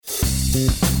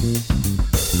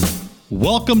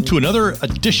Welcome to another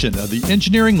edition of the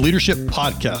Engineering Leadership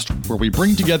Podcast, where we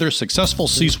bring together successful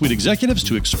C-suite executives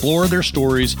to explore their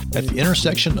stories at the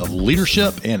intersection of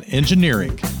leadership and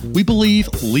engineering. We believe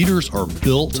leaders are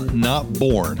built, not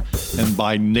born, and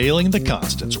by nailing the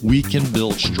constants, we can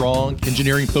build strong,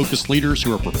 engineering-focused leaders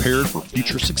who are prepared for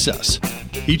future success.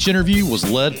 Each interview was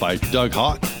led by Doug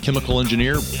Hawk, chemical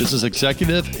engineer, business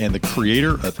executive, and the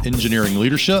creator of Engineering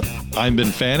Leadership. I'm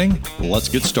Ben Fanning. Let's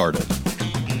get started.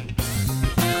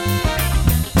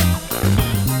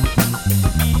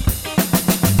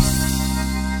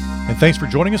 And thanks for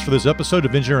joining us for this episode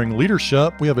of Engineering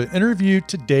Leadership. We have an interview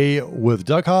today with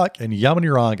Doug Hawk and Yamini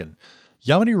Rangan.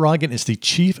 Yamini Rangan is the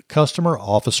Chief Customer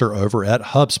Officer over at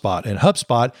HubSpot. And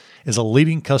HubSpot is a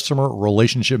leading customer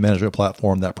relationship management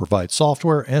platform that provides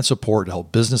software and support to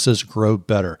help businesses grow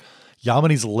better.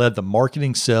 Yamini's led the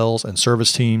marketing, sales, and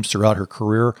service teams throughout her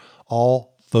career,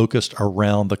 all focused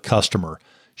around the customer.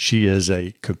 She is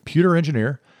a computer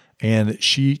engineer, and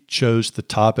she chose the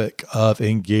topic of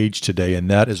Engage today, and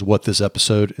that is what this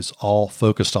episode is all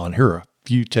focused on. Here are a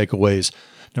few takeaways.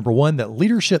 Number one, that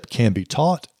leadership can be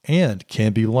taught and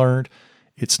can be learned.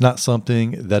 It's not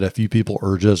something that a few people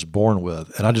are just born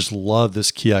with. And I just love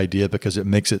this key idea because it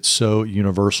makes it so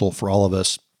universal for all of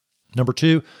us. Number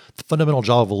two, the fundamental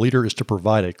job of a leader is to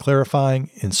provide a clarifying,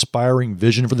 inspiring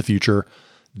vision for the future,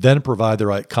 then provide the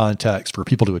right context for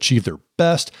people to achieve their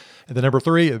best. And then number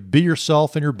three, be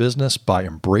yourself in your business by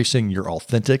embracing your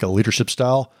authentic leadership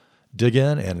style. Dig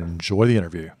in and enjoy the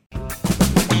interview.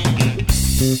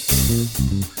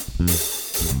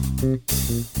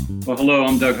 Well, hello,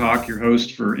 I'm Doug Hawk, your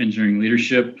host for Engineering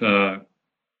Leadership,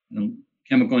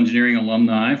 chemical engineering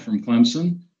alumni from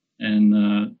Clemson.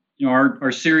 And,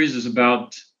 our series is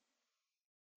about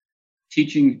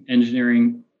teaching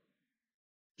engineering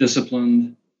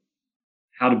disciplined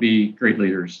how to be great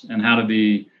leaders and how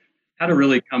to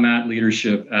really come at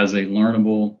leadership as a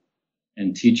learnable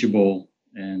and teachable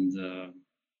and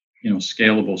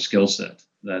scalable skill set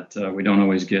that we don't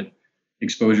always get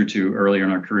exposure to earlier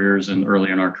in our careers and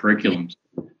early in our curriculums.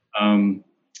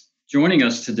 Joining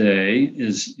us today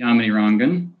is Yamini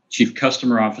Rangan, Chief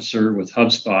Customer Officer with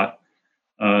HubSpot,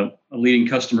 a leading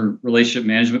customer relationship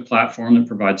management platform that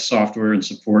provides software and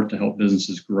support to help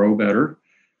businesses grow better.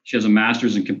 She has a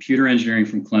master's in computer engineering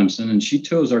from Clemson, and she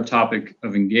chose our topic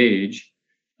of Engage,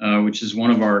 which is one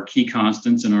of our key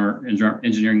constants in our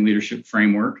engineering leadership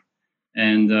framework.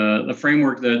 And the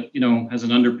framework that, has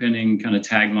an underpinning kind of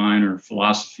tagline or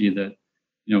philosophy that,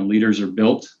 leaders are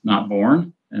built, not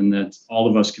born, and that all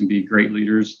of us can be great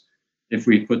leaders if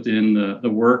we put in the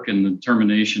work and the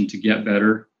determination to get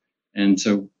better. And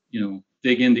so,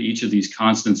 dig into each of these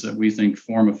constants that we think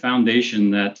form a foundation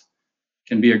that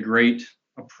can be a great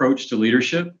approach to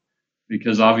leadership,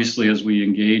 because obviously as we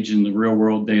engage in the real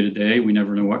world day to day, we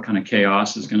never know what kind of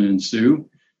chaos is going to ensue.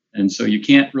 And so you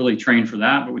can't really train for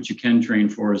that, but what you can train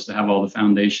for is to have all the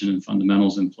foundation and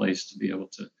fundamentals in place to be able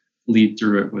to lead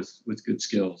through it with good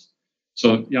skills.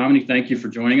 So Yamini, thank you for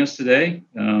joining us today.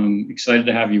 Excited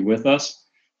to have you with us.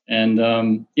 And,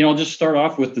 I'll just start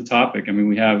off with the topic. I mean,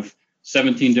 we have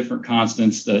 17 different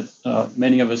constants that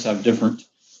many of us have different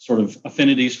sort of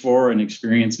affinities for and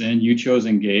experience in. You chose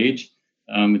Engage.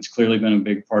 It's clearly been a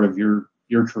big part of your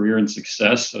career and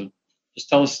success. So just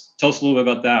tell us a little bit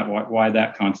about that. Why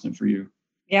that constant for you?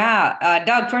 Yeah,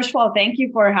 Doug, first of all, thank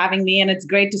you for having me. And it's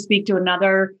great to speak to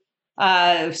another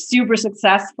super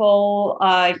successful,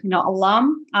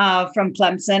 alum from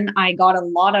Clemson. I got a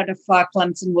lot out of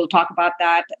Clemson. We'll talk about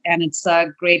that. And it's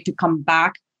great to come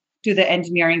back to the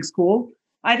engineering school.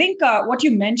 I think what you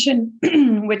mentioned,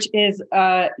 which is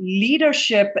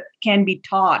leadership can be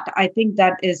taught, I think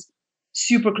that is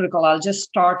super critical. I'll just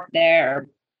start there.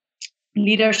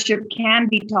 Leadership can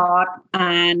be taught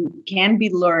and can be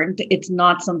learned. It's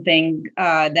not something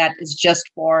that is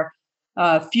just for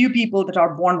a few people that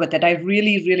are born with it. I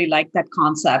really, really like that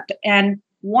concept. And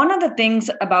one of the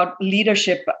things about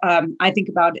leadership I think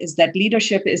about is that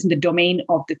leadership is in the domain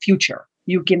of the future.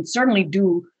 You can certainly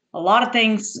do a lot of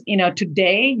things,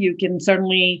 today. You can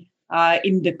certainly,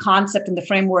 in the concept and the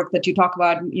framework that you talk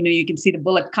about, you can see the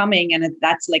bullet coming and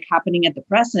that's like happening at the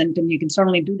present, and you can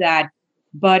certainly do that.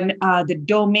 But the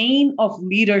domain of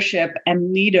leadership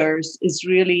and leaders is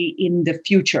really in the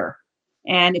future.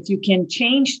 And if you can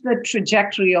change the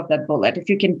trajectory of that bullet, if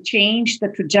you can change the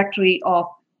trajectory of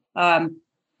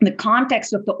the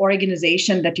context of the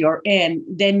organization that you're in,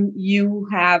 then you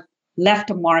have left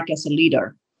a mark as a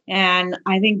leader. And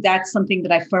I think that's something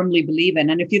that I firmly believe in.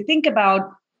 And if you think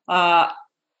about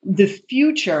the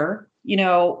future,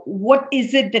 what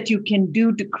is it that you can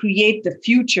do to create the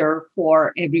future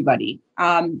for everybody?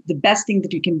 The best thing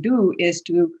that you can do is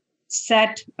to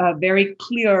set a very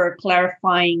clear,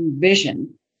 clarifying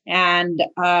vision. And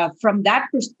from that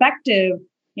perspective,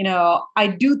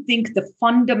 I do think the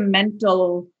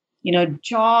fundamental,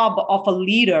 job of a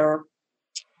leader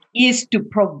is to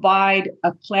provide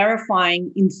a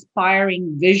clarifying,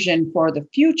 inspiring vision for the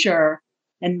future,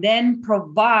 and then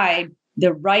provide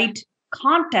the right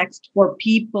context for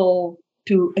people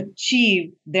to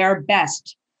achieve their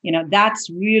best. That's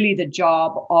really the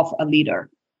job of a leader.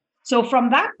 So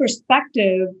from that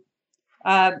perspective,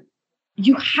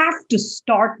 you have to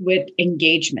start with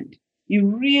engagement. You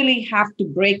really have to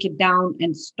break it down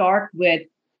and start with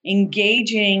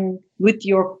engaging with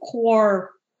your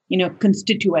core,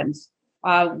 constituents,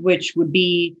 which would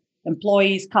be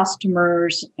employees,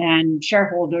 customers, and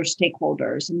shareholders,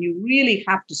 stakeholders. And you really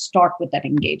have to start with that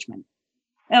engagement.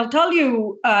 I'll tell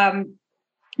you,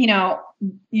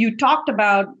 you talked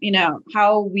about,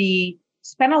 how we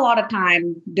spend a lot of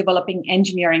time developing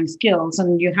engineering skills,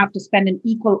 and you have to spend an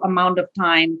equal amount of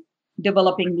time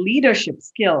developing leadership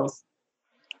skills.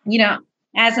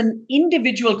 As an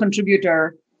individual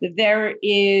contributor, there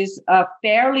is a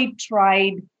fairly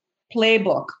tried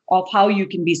playbook of how you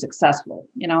can be successful.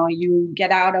 You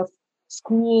get out of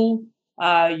school,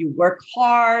 you work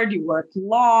hard, you work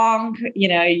long,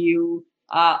 you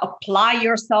apply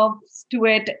yourself to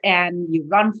it, and you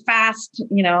run fast,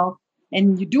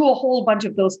 and you do a whole bunch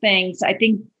of those things. I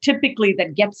think typically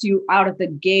that gets you out of the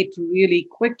gate really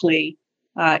quickly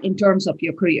in terms of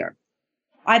your career.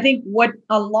 I think what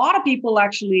a lot of people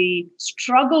actually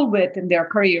struggle with in their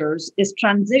careers is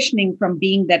transitioning from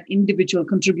being that individual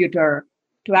contributor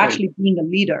to actually being a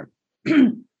leader.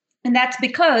 And that's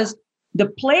because the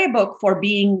playbook for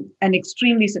being an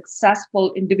extremely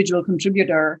successful individual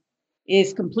contributor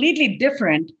is completely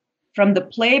different from the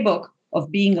playbook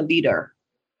of being a leader.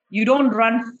 You don't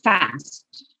run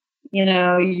fast.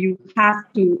 You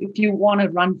have to, if you want to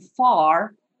run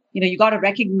far, you got to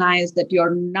recognize that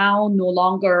you're now no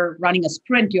longer running a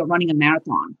sprint, you're running a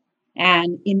marathon.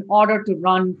 And in order to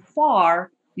run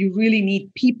far, you really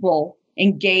need people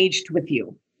engaged with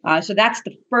you. So that's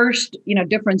the first,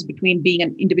 difference between being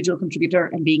an individual contributor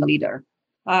and being a leader.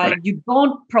 Right. You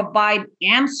don't provide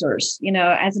answers.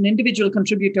 As an individual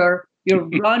contributor, you're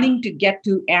running to get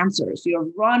to answers. You're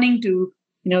running to,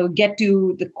 get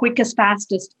to the quickest,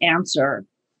 fastest answer.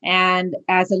 And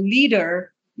as a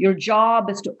leader, your job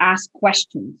is to ask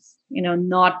questions,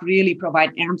 not really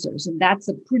provide answers. And that's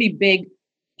a pretty big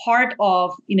part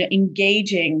of,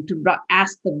 engaging to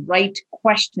ask the right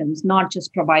questions, not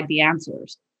just provide the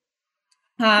answers.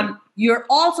 You're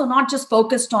also not just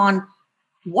focused on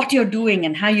what you're doing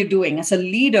and how you're doing. As a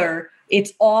leader,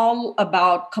 it's all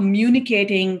about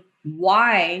communicating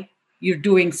why you're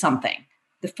doing something.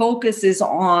 The focus is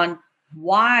on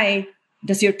why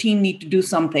does your team need to do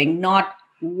something, not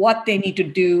what they need to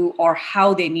do or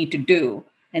how they need to do.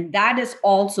 And that is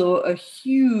also a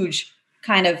huge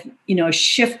kind of,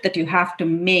 shift that you have to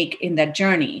make in that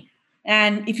journey.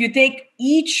 And if you take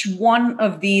each one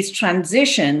of these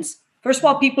transitions, first of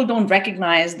all, people don't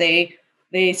recognize they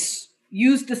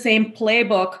use the same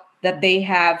playbook that they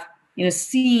have,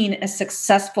 seen a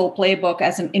successful playbook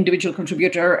as an individual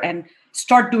contributor and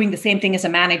start doing the same thing as a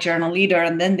manager and a leader.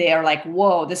 And then they are like,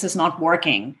 whoa, this is not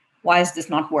working. Why is this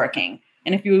not working?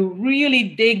 And if you really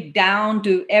dig down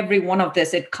to every one of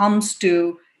this, it comes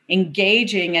to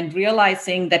engaging and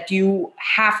realizing that you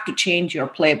have to change your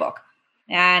playbook.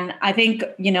 And I think,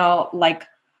 like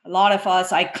a lot of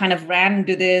us, I kind of ran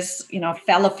into this,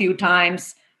 fell a few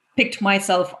times, picked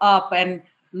myself up and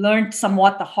learned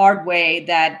somewhat the hard way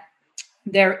that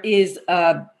there is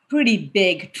a pretty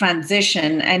big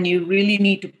transition and you really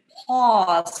need to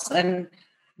pause and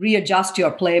readjust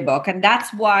your playbook. And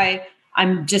that's why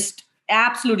I'm just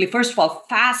absolutely, first of all,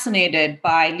 fascinated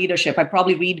by leadership. I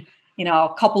probably read, a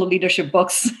couple of leadership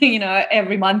books,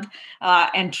 every month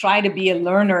and try to be a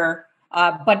learner.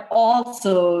 But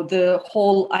also the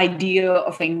whole idea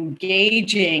of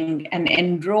engaging and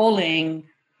enrolling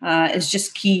is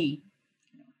just key.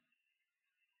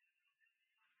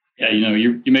 Yeah,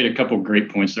 you made a couple of great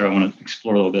points there. I want to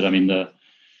explore a little bit. I mean,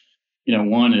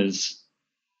 one is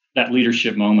that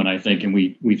leadership moment, I think, and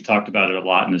we've talked about it a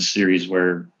lot in this series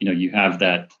where, you have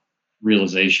that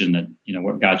realization that,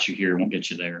 what got you here won't get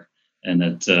you there. And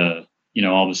that,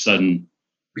 all of a sudden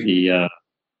the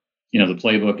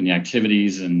playbook and the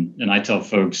activities. And I tell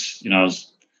folks, I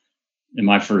was in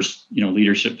my first,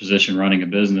 leadership position running a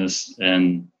business.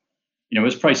 And, it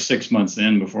was probably 6 months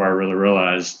in before I really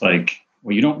realized, like,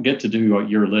 well, you don't get to do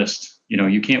your list,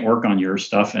 you can't work on your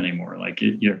stuff anymore. Like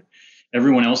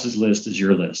everyone else's list is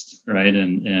your list, right?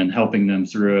 And helping them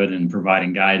through it and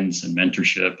providing guidance and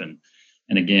mentorship and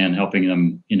again, helping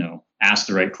them, ask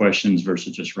the right questions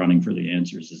versus just running for the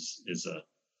answers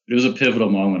it was a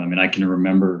pivotal moment. I mean, I can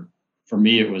remember for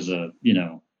me, it was a,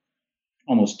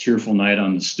 almost tearful night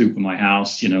on the stoop of my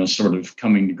house, sort of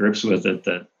coming to grips with it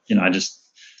that, I just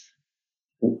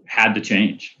had to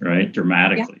change, right?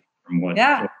 Dramatically from what.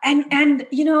 Yeah. And,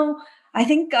 I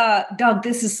think, Doug,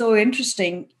 this is so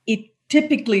interesting. It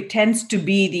typically tends to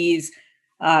be these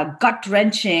gut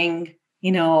wrenching,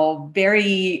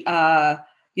 very,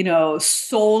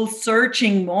 soul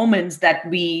searching moments that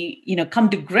we, come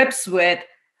to grips with.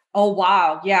 Oh,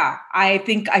 wow. Yeah. I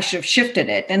think I should have shifted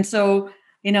it. And so,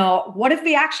 what if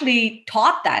we actually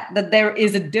taught that there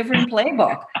is a different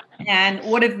playbook? And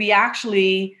what if we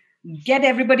actually get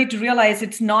everybody to realize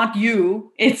it's not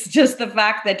you, it's just the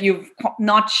fact that you've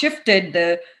not shifted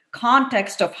the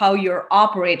context of how you're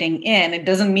operating in. It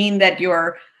doesn't mean that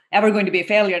you're ever going to be a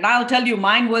failure. And I'll tell you,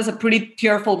 mine was a pretty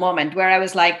tearful moment where I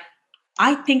was like,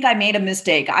 I think I made a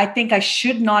mistake. I think I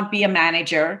should not be a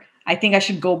manager. I think I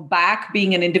should go back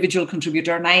being an individual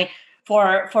contributor. And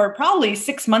for probably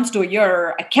 6 months to a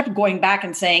year, I kept going back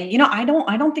and saying, I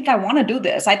don't think I want to do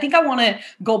this. I think I want to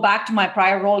go back to my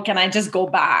prior role. Can I just go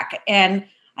back? And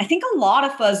I think a lot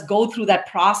of us go through that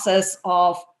process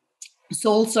of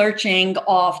soul searching,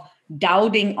 of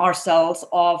doubting ourselves,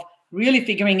 of really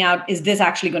figuring out, is this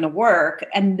actually going to work?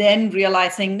 And then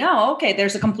realizing, no, okay,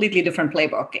 there's a completely different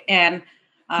playbook. And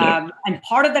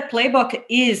part of that playbook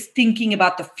is thinking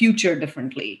about the future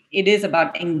differently. It is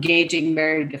about engaging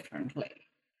very differently.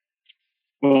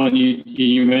 Well, and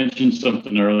you mentioned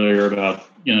something earlier about,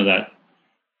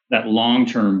 that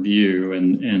long-term view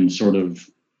and sort of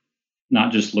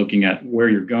not just looking at where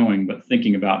you're going, but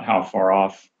thinking about how far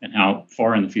off and how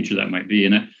far in the future that might be.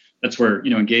 And that's where,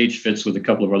 engage fits with a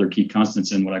couple of other key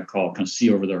constants in what I call kind of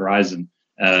see over the horizon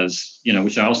as,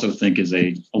 which I also think is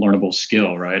a learnable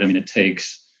skill, right? I mean, it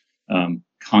takes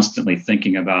constantly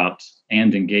thinking about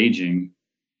and engaging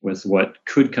with what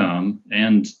could come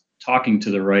and talking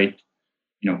to the right,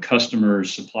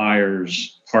 customers,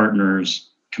 suppliers,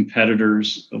 partners,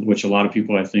 competitors, which a lot of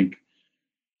people I think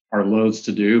are loath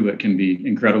to do, but can be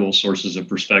incredible sources of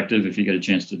perspective if you get a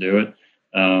chance to do it.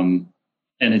 And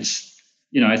it's,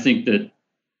 I think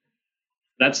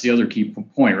that's the other key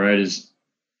point, right? Is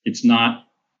it's not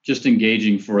just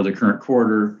engaging for the current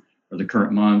quarter or the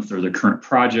current month or the current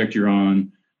project you're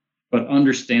on, but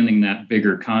understanding that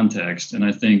bigger context. And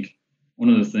I think one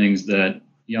of the things that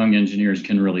young engineers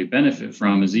can really benefit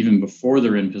from is even before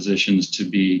they're in positions to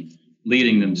be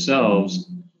leading themselves,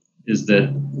 is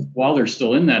that while they're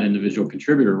still in that individual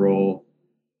contributor role,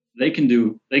 they can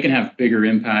have bigger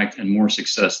impact and more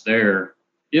success there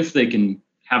if they can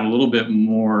have a little bit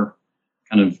more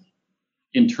kind of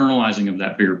internalizing of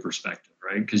that bigger perspective,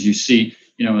 right? Because you see,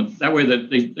 that way that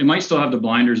they might still have the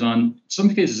blinders on, in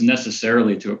some cases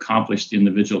necessarily to accomplish the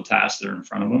individual tasks that are in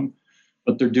front of them,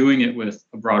 but they're doing it with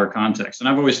a broader context. And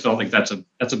I've always felt like that's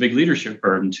a big leadership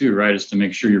burden too, right? Is to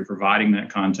make sure you're providing that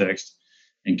context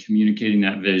and communicating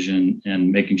that vision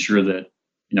and making sure that,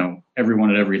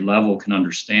 everyone at every level can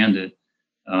understand it.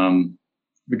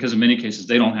 Because in many cases,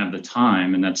 they don't have the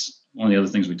time. And that's one of the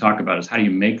other things we talk about is how do you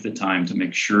make the time to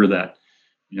make sure that,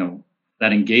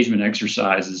 that engagement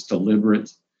exercise is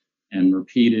deliberate and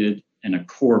repeated and a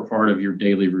core part of your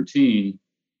daily routine.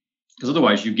 Because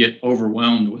otherwise you get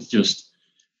overwhelmed with just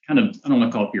kind of, I don't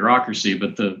want to call it bureaucracy,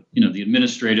 but the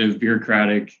administrative,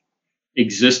 bureaucratic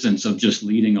existence of just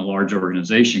leading a large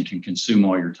organization can consume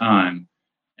all your time.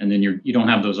 And then you don't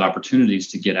have those opportunities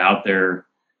to get out there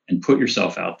and put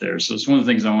yourself out there. So it's one of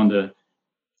the things I wanted to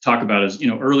talk about is,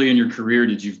 early in your career,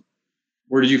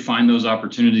 where did you find those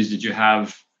opportunities? Did you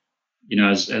have,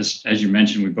 as you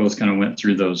mentioned, we both kind of went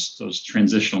through those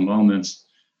transitional moments.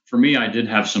 For me, I did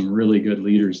have some really good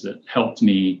leaders that helped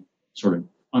me sort of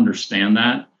understand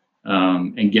that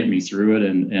and get me through it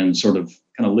and sort of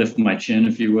kind of lift my chin,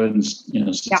 if you would, and,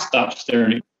 stop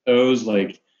staring at toes,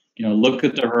 like, look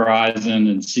at the horizon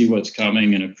and see what's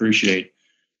coming and appreciate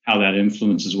how that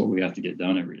influences what we have to get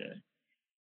done every day.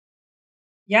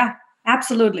 Yeah,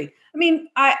 absolutely. I mean,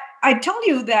 I tell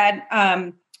you that,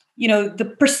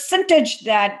 the percentage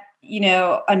that,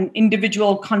 an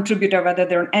individual contributor, whether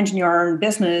they're an engineer or in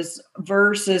business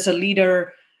versus a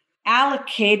leader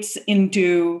allocates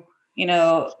into,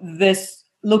 this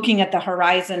looking at the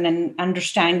horizon and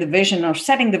understanding the vision or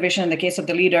setting the vision in the case of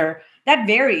the leader, that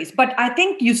varies. But I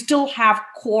think you still have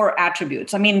core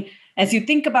attributes. I mean, as you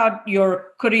think about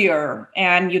your career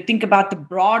and you think about the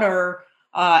broader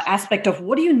aspect of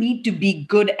what do you need to be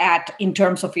good at in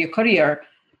terms of your career,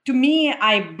 to me,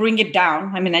 I bring it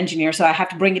down. I'm an engineer, so I have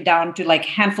to bring it down to like a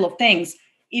handful of things.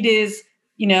 It is,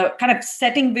 kind of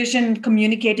setting vision,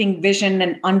 communicating vision,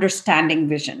 and understanding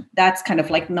vision. That's kind of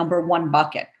like number one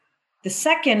bucket. The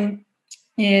second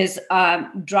is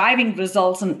driving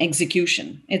results and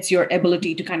execution. It's your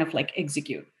ability to kind of like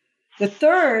execute. The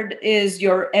third is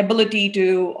your ability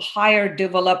to hire,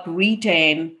 develop,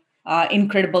 retain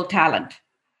incredible talent.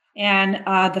 And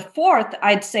the fourth,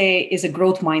 I'd say, is a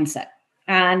growth mindset.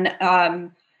 And,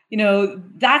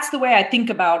 that's the way I think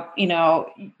about,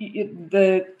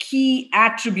 the key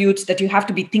attributes that you have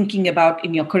to be thinking about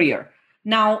in your career.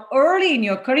 Now, early in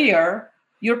your career,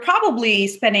 you're probably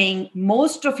spending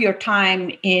most of your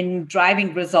time in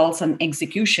driving results and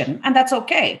execution, and that's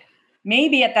okay.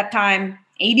 Maybe at that time,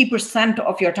 80%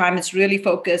 of your time is really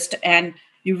focused and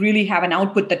you really have an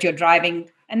output that you're driving.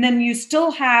 And then you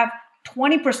still have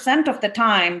 20% of the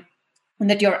time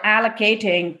that you're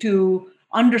allocating to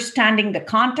understanding the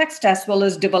context as well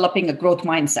as developing a growth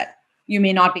mindset. You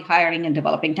may not be hiring and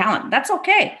developing talent. That's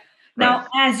okay. Now,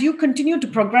 as you continue to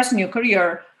progress in your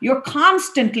career, you're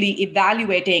constantly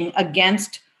evaluating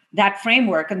against that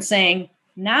framework and saying,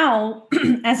 now,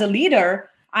 as a leader,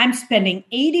 I'm spending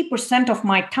 80% of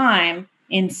my time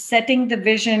in setting the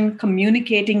vision,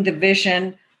 communicating the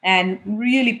vision, and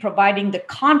really providing the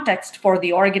context for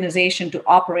the organization to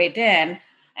operate in.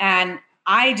 And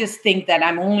I just think that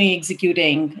I'm only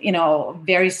executing, a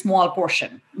very small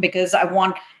portion because I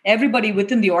want everybody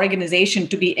within the organization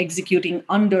to be executing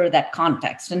under that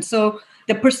context. And so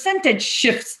the percentage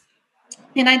shifts.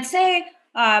 And I'd say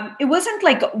it wasn't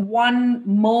like one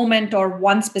moment or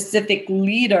one specific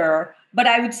leader, but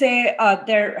I would say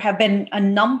there have been a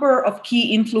number of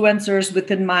key influencers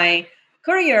within my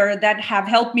career that have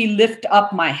helped me lift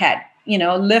up my head,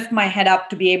 lift my head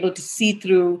up to be able to see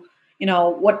through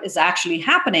what is actually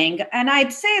happening. And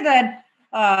I'd say that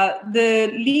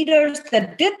the leaders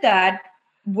that did that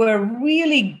were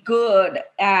really good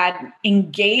at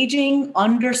engaging,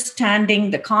 understanding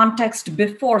the context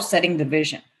before setting the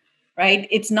vision, right?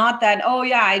 It's not that, oh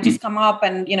yeah, I just come up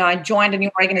and, I joined a new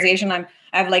organization. I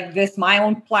have like this, my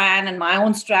own plan and my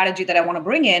own strategy that I want to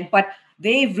bring in, but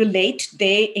they relate,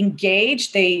 they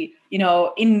engage, they,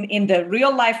 in the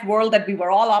real life world that we were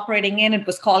all operating in, it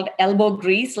was called elbow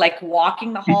grease, like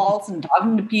walking the halls and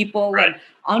talking to people and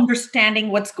understanding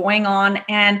what's going on.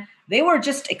 And they were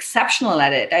just exceptional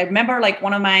at it. I remember like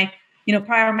one of my,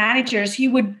 prior managers, he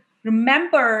would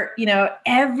remember,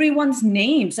 everyone's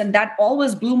names. And that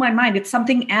always blew my mind. It's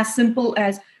something as simple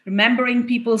as remembering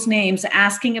people's names,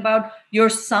 asking about your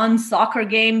son's soccer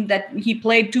game that he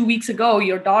played 2 weeks ago,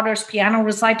 your daughter's piano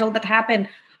recital that happened.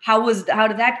 How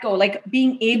did that go? Like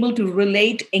being able to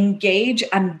relate, engage,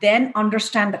 and then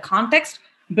understand the context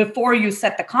before you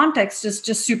set the context is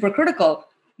just super critical.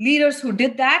 Leaders who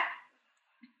did that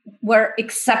were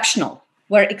exceptional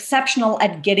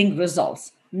at getting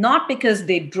results, not because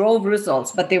they drove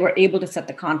results, but they were able to set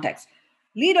the context.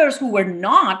 Leaders who were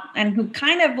not, and who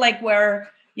kind of like were,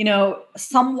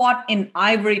 somewhat in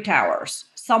ivory towers,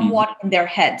 somewhat in their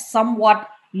heads, somewhat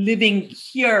living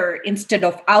here instead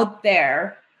of out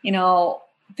there,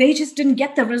 they just didn't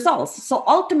get the results. So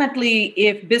ultimately,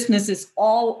 if business is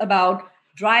all about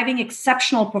driving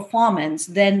exceptional performance,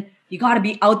 then you got to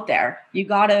be out there. You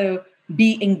got to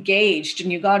be engaged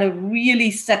and you got to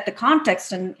really set the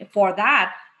context. And for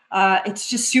that, it's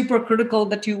just super critical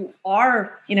that you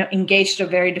are, engaged a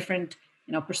very different,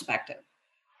 perspective.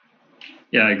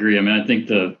 Yeah, I agree. I mean, I think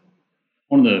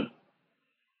one of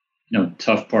the,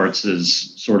 tough parts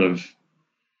is sort of,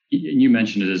 and you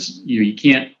mentioned it, is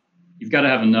you've got to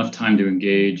have enough time to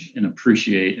engage and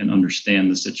appreciate and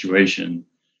understand the situation.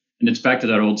 And it's back to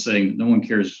that old saying, no one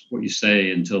cares what you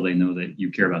say until they know that you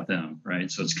care about them,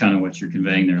 right? So it's kind of what you're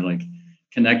conveying there, like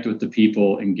connect with the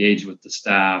people, engage with the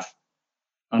staff,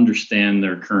 understand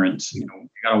their current, you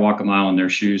got to walk a mile in their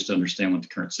shoes to understand what the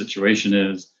current situation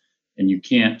is. And you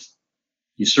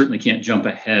certainly can't jump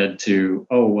ahead to,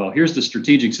 oh, well, here's the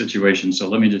strategic situation, so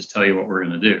let me just tell you what we're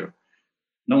going to do.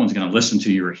 No one's going to listen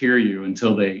to you or hear you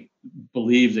until they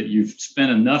believe that you've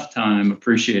spent enough time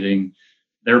appreciating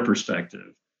their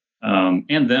perspective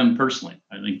and them personally.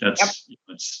 I think that's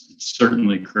it's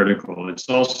certainly critical. It's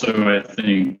also, I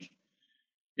think,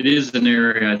 it is an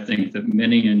area I think that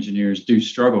many engineers do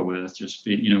struggle with.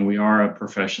 We are a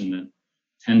profession that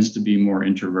tends to be more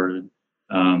introverted.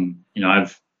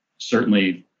 I've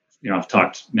certainly, I've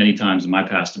talked many times in my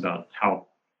past about how,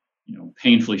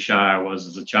 painfully shy I was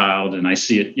as a child. And I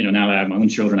see it, now that I have my own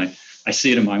children, I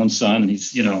see it in my own son. And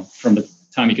he's, from the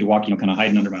time he could walk, kind of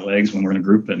hiding under my legs when we're in a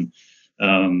group. And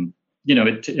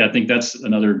I think that's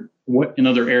another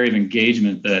area of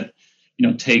engagement that,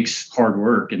 takes hard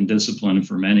work and discipline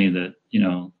for many that,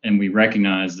 and we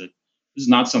recognize that this is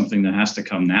not something that has to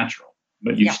come natural,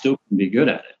 but you still can be good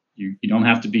at it. You don't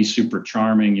have to be super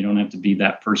charming. You don't have to be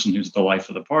that person who's the life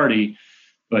of the party,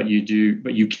 but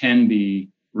you can be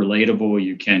relatable.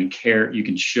 You can care, you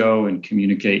can show and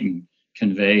communicate and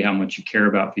convey how much you care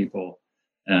about people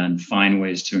and find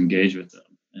ways to engage with them.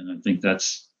 And I think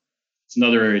it's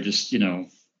another area, just,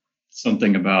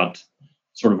 something about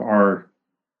sort of our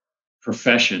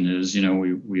profession is,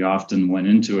 we often went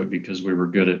into it because we were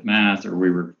good at math or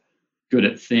we were good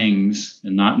at things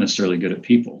and not necessarily good at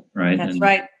people. Right. That's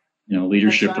right.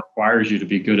 Leadership requires you to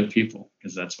be good at people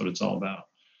because that's what it's all about.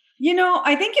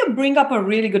 I think you bring up a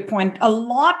really good point. A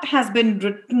lot has been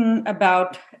written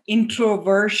about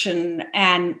introversion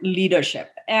and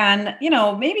leadership. And,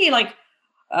 maybe like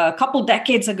a couple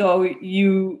decades ago,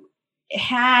 you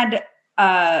had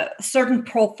a certain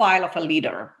profile of a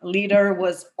leader. A leader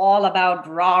was all about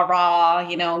rah-rah,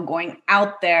 going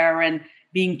out there and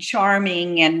being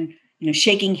charming and,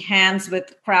 shaking hands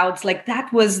with crowds. Like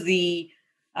that was the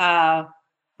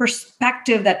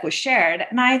perspective that was shared.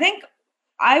 And I think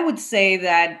I would say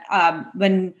that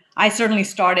when I certainly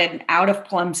started out of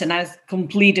Clemson, I was a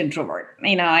complete introvert.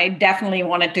 I definitely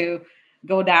wanted to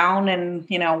go down and,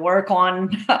 work on,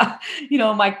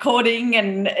 my coding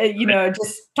and,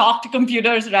 just talk to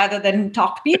computers rather than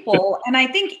talk to people. And I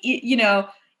think,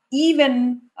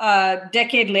 even a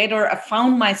decade later, I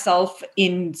found myself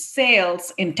in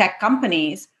sales in tech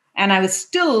companies, and I was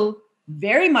still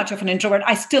very much of an introvert.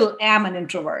 I still am an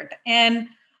introvert. And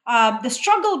the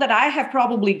struggle that I have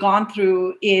probably gone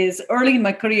through is early in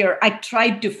my career, I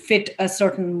tried to fit a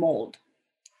certain mold.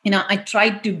 I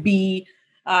tried to be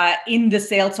in the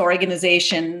sales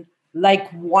organization like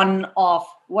one of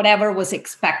whatever was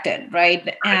expected,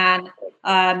 right? And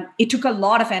it took a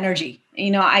lot of energy.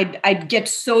 I'd get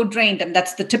so drained, and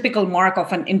that's the typical mark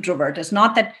of an introvert. It's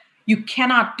not that you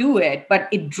cannot do it, but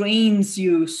it drains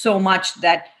you so much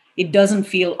that it doesn't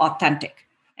feel authentic.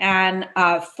 And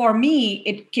for me,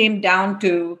 it came down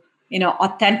to,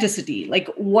 authenticity. Like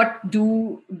what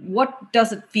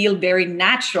does it feel very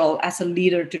natural as a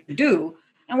leader to do?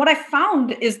 And what I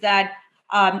found is that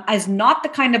as not the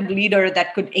kind of leader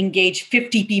that could engage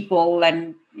 50 people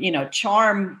and,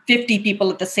 charm 50 people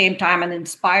at the same time and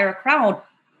inspire a crowd,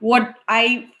 what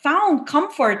I found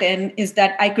comfort in is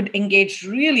that I could engage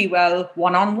really well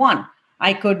one-on-one.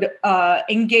 I could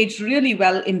engage really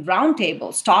well in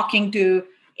roundtables, talking to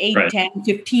 8, right. 10,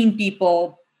 15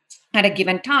 people at a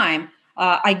given time.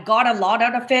 I got a lot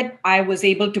out of it. I was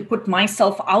able to put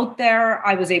myself out there.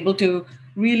 I was able to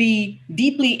really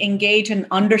deeply engage and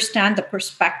understand the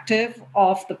perspective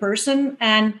of the person.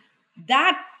 And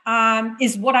that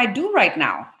is what I do right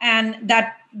now. And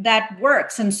that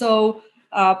works. And so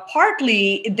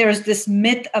partly there's this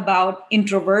myth about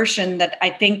introversion that I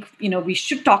think, we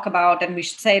should talk about, and we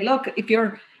should say, look,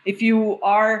 if you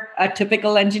are a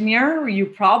typical engineer, you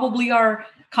probably are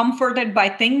comforted by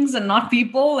things and not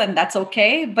people, and that's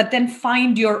okay. But then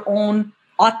find your own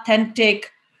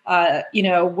authentic,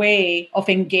 way of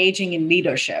engaging in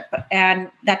leadership, and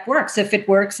that works if it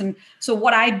works. And so,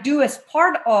 what I do as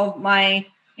part of my,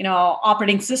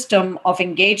 operating system of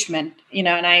engagement,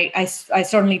 and I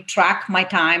certainly track my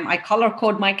time. I color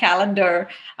code my calendar.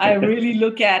 I really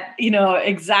look at,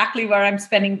 exactly where I'm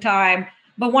spending time.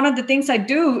 But one of the things I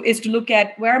do is to look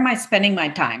at where am I spending my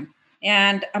time,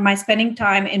 and am I spending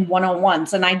time in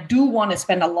one-on-ones? And I do want to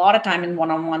spend a lot of time in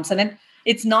one-on-ones, and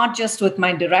it's not just with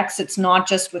my directs. It's not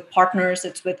just with partners.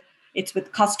 It's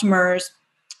with customers.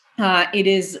 It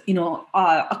is,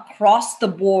 across the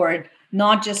board,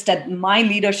 not just at my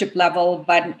leadership level,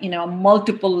 but,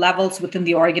 multiple levels within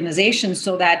the organization,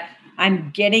 so that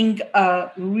I'm getting a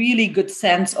really good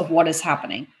sense of what is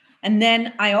happening. And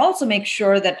then I also make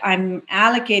sure that I'm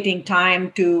allocating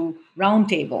time to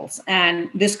roundtables. And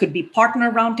this could be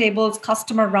partner roundtables,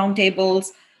 customer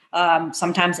roundtables,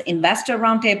 sometimes investor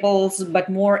roundtables, but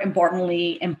more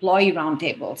importantly, employee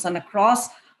roundtables. And across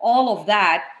all of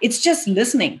that, it's just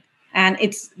listening. And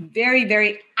it's very,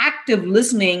 very active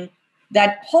listening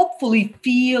that hopefully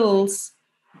feels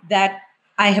that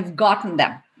I have gotten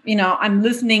them. I'm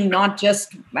listening not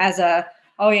just as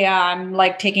I'm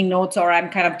like taking notes or I'm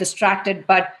kind of distracted,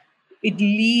 but it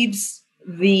leaves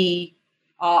the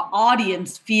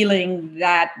audience feeling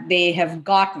that they have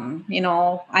gotten,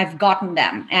 I've gotten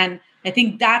them. And I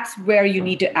think that's where you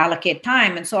need to allocate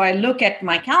time. And so I look at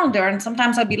my calendar, and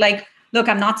sometimes I'll be like, look,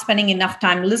 I'm not spending enough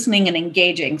time listening and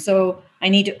engaging. So I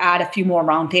need to add a few more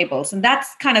roundtables. And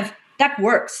that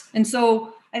works. And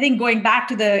so I think going back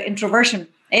to the introversion,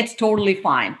 It's totally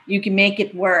fine. You can make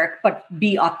it work, but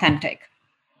be authentic.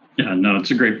 Yeah, no,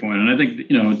 it's a great point. And I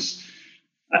think,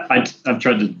 I've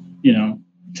tried to,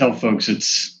 tell folks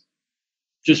it's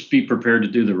just be prepared to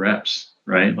do the reps,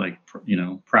 right? Like,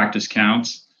 practice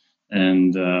counts,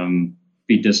 and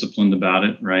be disciplined about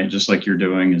it, right? Just like you're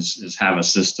doing is have a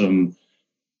system,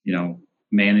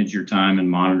 manage your time and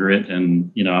monitor it.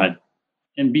 And,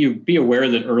 and be aware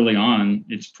that early on,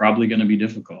 it's probably going to be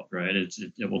difficult, right?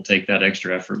 It will take that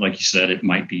extra effort. Like you said, it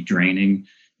might be draining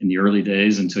in the early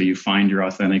days until you find your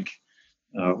authentic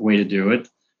way to do it.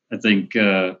 I think,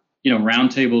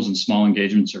 roundtables and small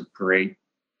engagements are great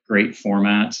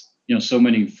formats. So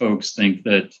many folks think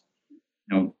that,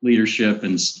 leadership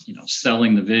and,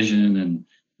 selling the vision, and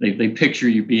they picture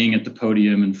you being at the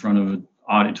podium in front of an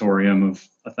auditorium of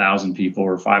 1,000 people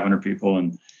or 500 people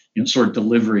and, sort of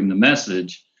delivering the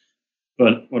message.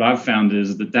 But what I've found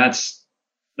is that's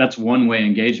one-way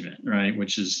engagement, right?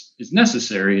 Which is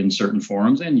necessary in certain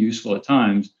forums and useful at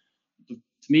times. To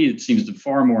me, it seems the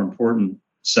far more important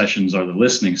sessions are the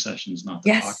listening sessions, not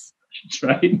the talking sessions,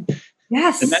 right?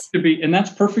 Yes. And that's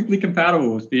perfectly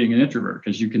compatible with being an introvert,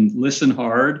 because you can listen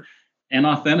hard and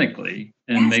authentically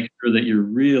and make sure that you're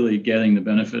really getting the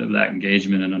benefit of that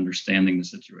engagement and understanding the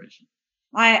situation.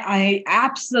 I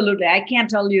absolutely, I can't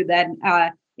tell you that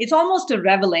it's almost a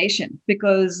revelation,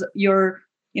 because you're,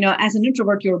 as an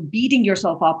introvert, you're beating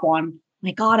yourself up on,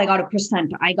 my God, I got to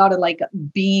present. I got to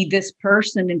be this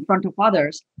person in front of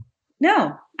others.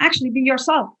 No, actually be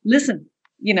yourself. Listen,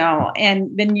 and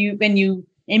when you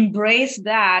embrace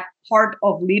that part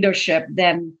of leadership,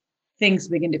 then things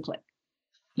begin to click.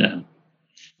 Yeah.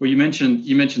 Well, you mentioned,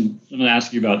 I'm going to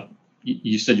ask you about,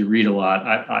 you said you read a lot.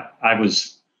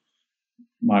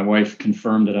 My wife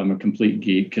confirmed that I'm a complete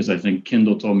geek, because I think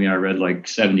Kindle told me I read like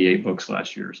 78 books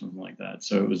last year or something like that.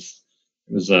 So it was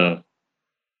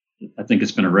I think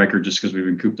it's been a record just because we've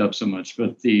been cooped up so much.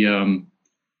 But the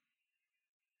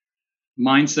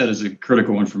mindset is a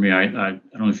critical one for me. I don't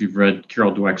know if you've read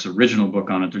Carol Dweck's original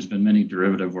book on it. There's been many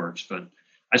derivative works, but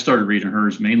I started reading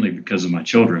hers mainly because of my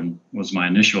children. Was my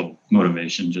initial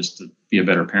motivation, just to be a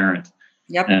better parent.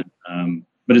 Yep. And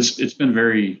but it's been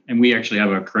and we actually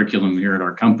have a curriculum here at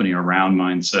our company around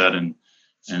mindset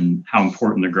and how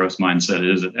important the growth mindset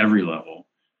is at every level.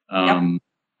 And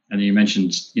you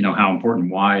mentioned, how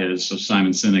important why is. So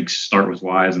Simon Sinek's Start with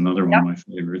Why is another one of my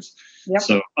favorites. Yep.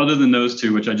 So other than those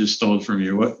two, which I just stole from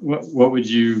you,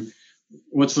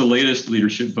 what's the latest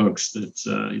leadership books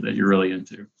that you're really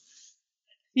into?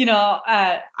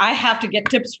 I have to get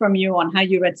tips from you on how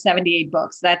you read 78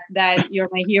 books. That you're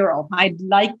my hero. I'd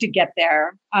like to get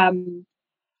there. And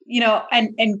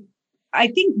I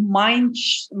think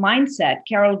mindset,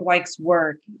 Carol Dweck's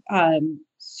work,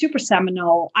 super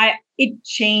seminal. It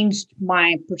changed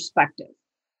my perspective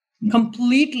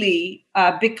completely,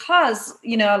 because,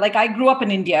 I grew up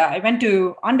in India. I went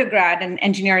to undergrad and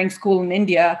engineering school in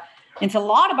India. It's a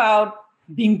lot about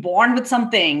being born with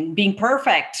something, being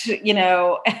perfect,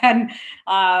 and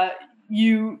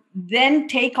you then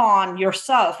take on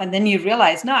yourself, and then you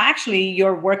realize, no, actually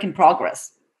you're work in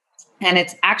progress. And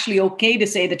it's actually okay to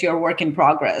say that you're a work in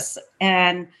progress.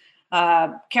 And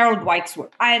Carol Dweck's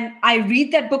work. And I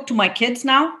read that book to my kids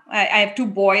now. I have two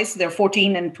boys, they're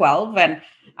 14 and 12, and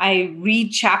I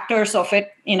read chapters of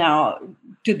it,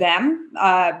 to them.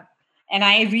 And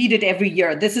I read it every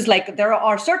year. This is there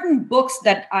are certain books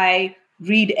that I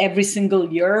read every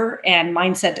single year, and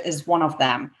mindset is one of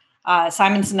them.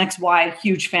 Simon Sinek's Why,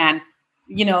 huge fan.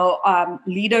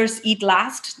 Leaders Eat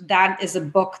Last. That is a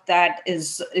book that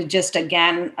is just,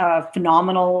 again, a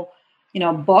phenomenal,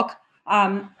 book.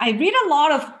 I read a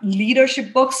lot of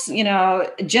leadership books,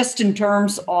 just in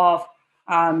terms of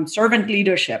servant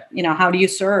leadership. How do you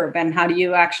serve, and how do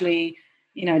you actually,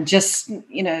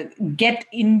 get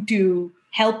into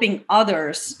helping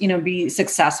others, be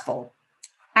successful.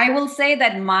 I will say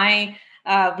that my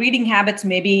reading habits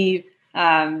may be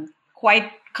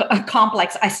quite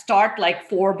complex. I start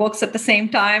 4 books at the same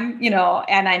time,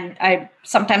 and I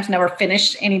sometimes never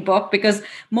finish any book, because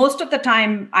most of the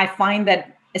time I find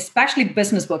that, especially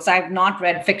business books, I've not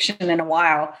read fiction in a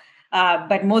while,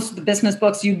 but most of the business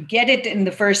books, you get it in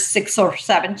the first 6 or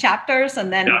 7 chapters,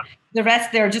 and then the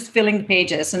rest, they're just filling the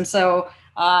pages. And so,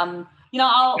 I'll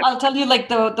tell you,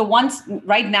 the ones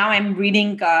right now I'm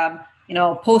reading,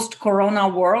 Post-Corona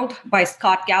World by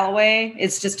Scott Galloway.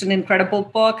 It's just an incredible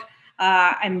book.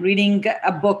 I'm reading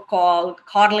a book called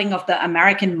Coddling of the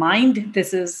American Mind.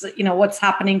 This is, what's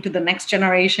happening to the next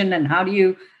generation, and how do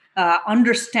you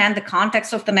understand the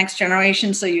context of the next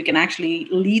generation so you can actually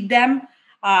lead them.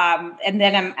 And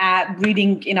then I'm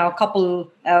reading, a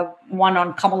couple, one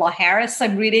on Kamala Harris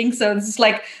I'm reading. So this is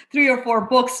like 3 or 4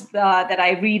 books that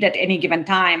I read at any given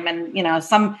time. And,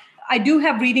 I do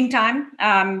have reading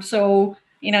time. So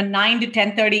 9 to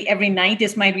 10:30 every night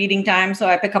is my reading time. So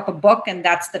I pick up a book and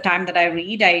that's the time that I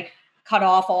read. I cut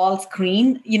off all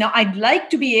screen. I'd like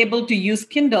to be able to use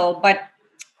Kindle, but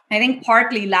I think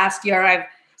partly last year I've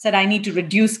said I need to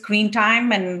reduce screen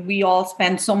time, and we all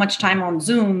spend so much time on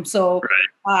Zoom. So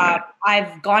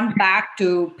I've gone back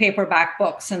to paperback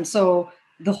books. And so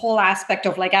the whole aspect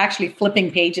of like actually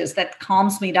flipping pages, that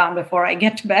calms me down before I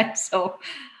get to bed. So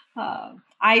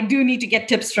I do need to get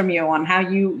tips from you on how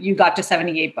you got to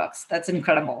 78 books. That's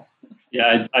incredible.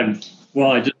 Yeah,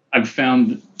 I've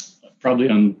found probably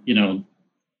on,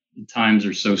 the times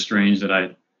are so strange that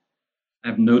I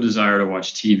have no desire to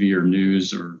watch TV or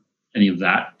news or any of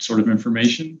that sort of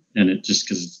information. And it just,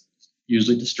 because it's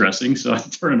usually distressing. So I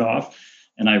turn it off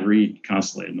and I read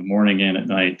constantly in the morning and at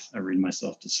night. I read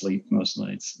myself to sleep most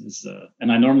nights.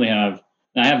 And I normally I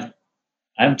have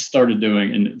started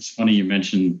doing, and it's funny you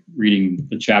mentioned reading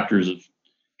the chapters of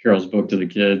Carol's book to the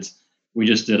kids. We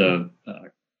just did a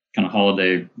kind of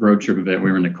holiday road trip event.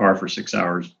 We were in the car for 6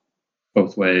 hours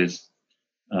both ways,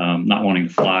 not wanting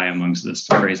to fly amongst this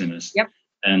craziness. Yep.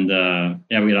 And we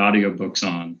had audiobooks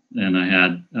on, and I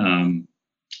had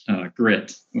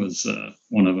Grit was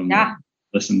one of them that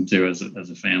we listened to as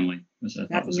a family.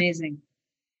 That's amazing.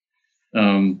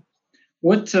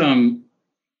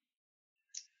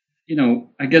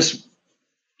 I guess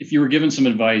if you were given some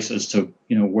advice as to,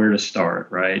 where to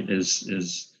start, right, is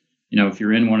if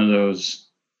you're in one of those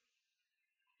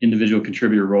individual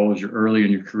contributor roles, you're early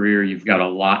in your career, you've got a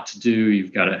lot to do,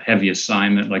 you've got a heavy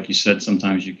assignment. Like you said,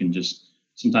 sometimes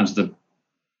the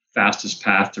fastest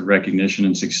path to recognition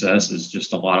and success is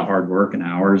just a lot of hard work and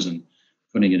hours and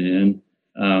putting it in.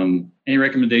 Any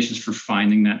recommendations for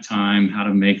finding that time, how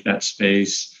to make that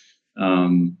space,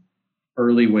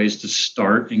 early ways to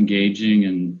start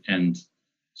engaging and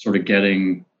sort of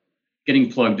getting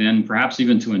plugged in, perhaps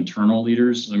even to internal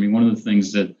leaders? I mean, one of the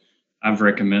things that I've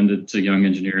recommended to young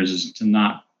engineers is to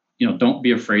not, don't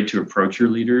be afraid to approach your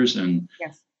leaders and,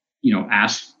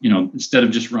 ask, instead of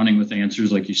just running with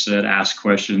answers, like you said, ask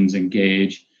questions,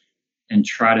 engage, and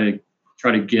try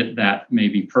to get that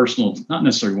maybe personal, not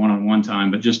necessarily one-on-one time,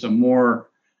 but just a more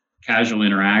casual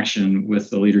interaction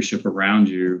with the leadership around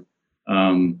you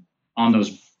on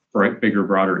those bigger,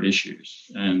 broader issues,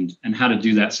 and how to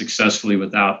do that successfully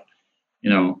without,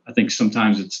 I think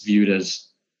sometimes it's viewed as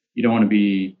you don't want to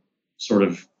be sort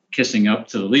of kissing up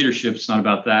to the leadership. It's not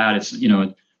about that. It's,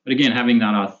 but again, having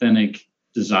that authentic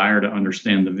desire to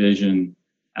understand the vision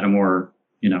at a more,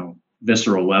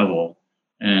 visceral level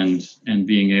and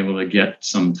being able to get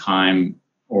some time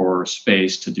or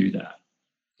space to do that.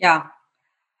 Yeah.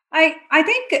 I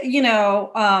think,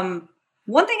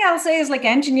 one thing I'll say is like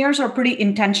engineers are pretty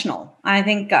intentional. I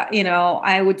think,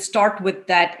 I would start with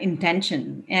that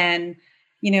intention. And,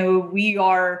 we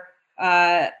are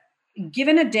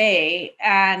given a day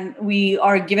and we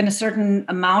are given a certain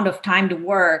amount of time to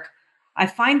work. I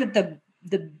find that the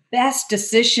best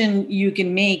decision you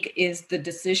can make is the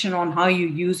decision on how you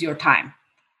use your time.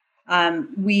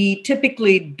 We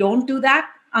typically don't do that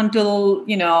until,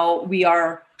 we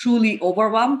are truly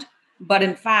overwhelmed. But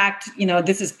in fact,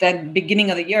 this is the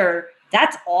beginning of the year.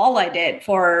 That's all I did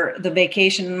for the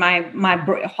vacation, my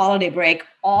holiday break.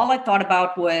 All I thought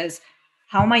about was,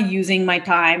 how am I using my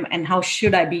time and how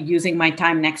should I be using my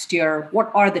time next year?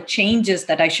 What are the changes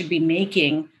that I should be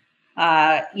making,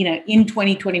 in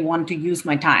 2021 to use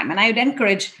my time? And I would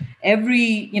encourage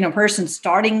every, person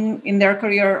starting in their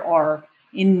career or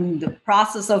in the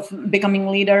process of becoming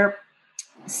a leader,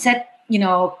 set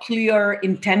clear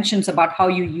intentions about how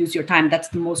you use your time. That's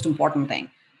the most important thing.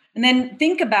 And then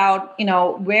think about,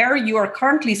 where you are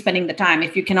currently spending the time.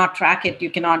 If you cannot track it, you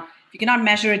cannot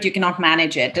measure it, you cannot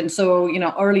manage it. And so,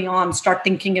 early on, start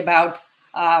thinking about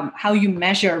how you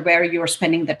measure where you're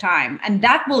spending the time. And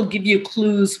that will give you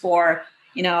clues for,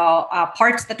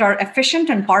 parts that are efficient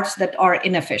and parts that are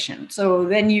inefficient. So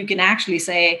then you can actually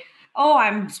say, oh,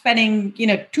 I'm spending,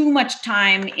 too much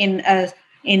time in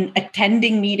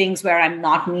attending meetings where I'm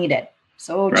not needed.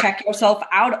 So check yourself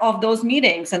out of those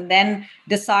meetings and then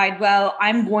decide, well,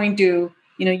 I'm going to,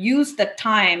 use the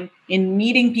time in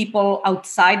meeting people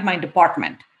outside my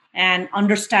department and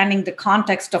understanding the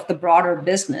context of the broader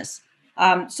business.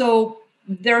 So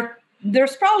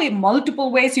there's probably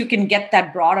multiple ways you can get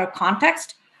that broader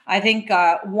context. I think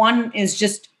one is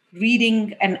just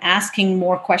reading and asking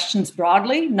more questions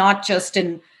broadly, not just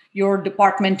in your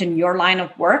department and your line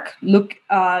of work. Look,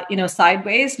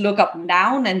 sideways, look up and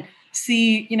down, and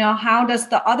see, how does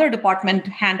the other department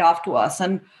hand off to us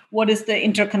and what is the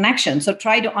interconnection? So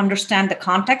try to understand the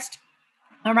context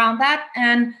around that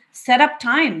and set up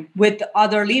time with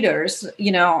other leaders,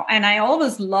 and I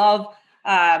always love,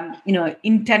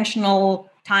 intentional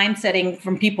time setting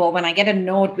from people. When I get a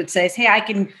note which says, hey,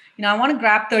 I want to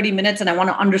grab 30 minutes and I want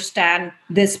to understand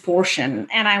this portion.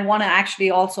 And I want to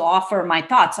actually also offer my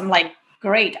thoughts. I'm like,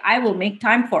 great, I will make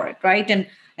time for it. Right. And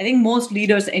I think most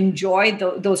leaders enjoy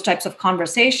those types of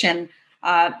conversation.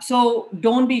 So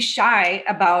don't be shy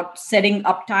about setting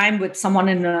up time with someone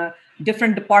in a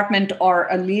different department or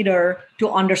a leader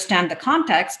to understand the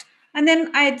context. And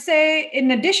then I'd say,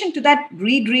 in addition to that,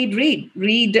 read.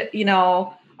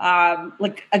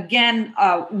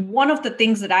 One of the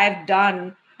things that I've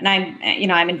done, and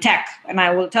I'm in tech, and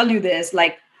I will tell you this,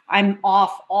 like, I'm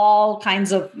off all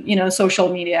kinds of,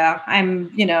 social media.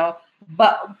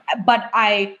 But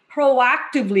I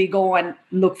proactively go and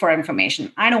look for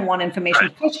information. I don't want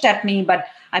information pushed at me, but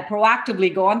I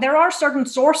proactively go. And there are certain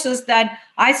sources that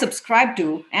I subscribe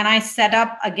to, and I set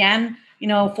up, again,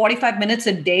 45 minutes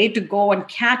a day to go and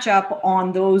catch up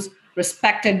on those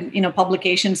respected,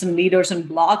 publications and leaders and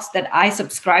blogs that I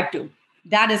subscribe to.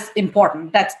 That is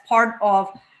important. That's part of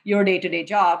your day-to-day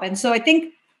job. And so I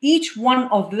think each one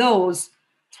of those,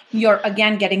 you're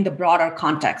again getting the broader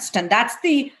context. And that's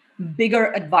the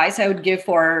bigger advice I would give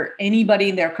for anybody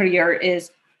in their career,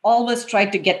 is always try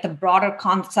to get the broader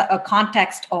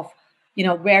context of,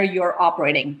 where you're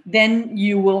operating. Then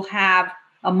you will have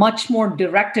a much more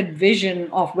directed vision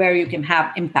of where you can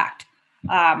have impact.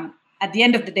 At the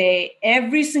end of the day,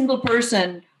 every single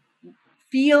person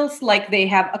feels like they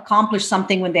have accomplished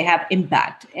something when they have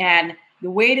impact. And the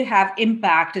way to have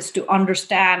impact is to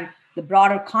understand the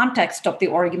broader context of the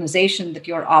organization that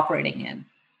you're operating in.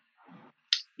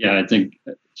 Yeah, I think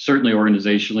certainly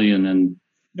organizationally. And then,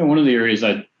 one of the areas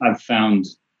I've found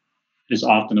is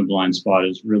often a blind spot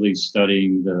is really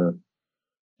studying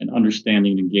and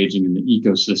understanding and engaging in the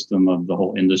ecosystem of the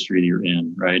whole industry that you're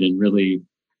in, right? And really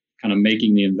kind of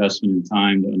making the investment in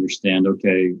time to understand,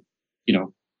 okay,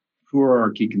 who are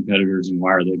our key competitors and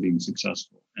why are they being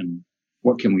successful? And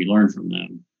what can we learn from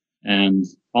them? And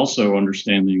also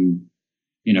understanding,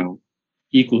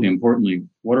 equally importantly,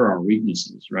 what are our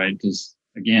weaknesses, right? Because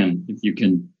again, if you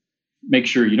can make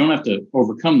sure you don't have to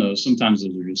overcome those, sometimes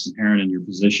those are just inherent in your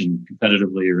position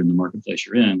competitively or in the marketplace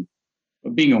you're in.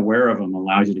 But being aware of them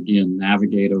allows you to, again,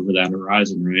 navigate over that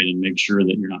horizon, right? And make sure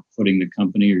that you're not putting the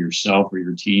company or yourself or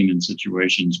your team in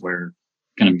situations where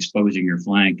kind of exposing your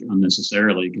flank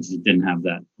unnecessarily because you didn't have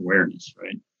that awareness,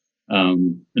 right?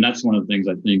 And that's one of the things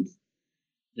I think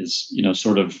is,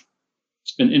 sort of,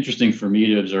 it's been interesting for me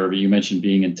to observe. You mentioned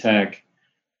being in tech.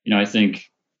 I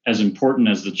think as important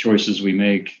as the choices we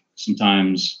make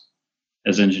sometimes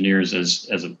as engineers, as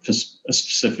a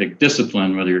specific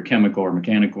discipline, whether you're chemical or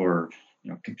mechanical or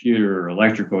computer or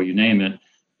electrical, you name it,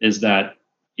 is that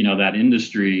that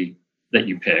industry that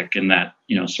you pick, and that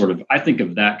sort of, I think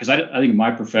of that because I think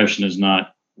my profession is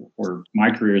not, or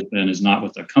my career has been, is not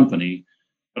with a company,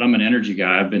 but I'm an energy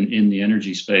guy. I've been in the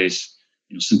energy space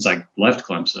since I left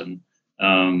Clemson,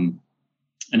 and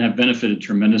have benefited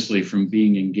tremendously from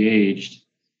being engaged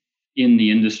in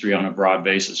the industry on a broad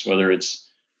basis, whether it's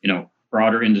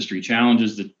broader industry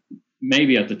challenges that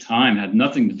maybe at the time had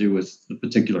nothing to do with the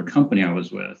particular company I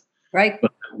was with, right?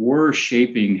 But were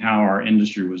shaping how our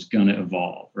industry was going to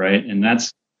evolve, right? And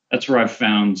that's where I've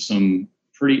found some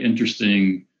pretty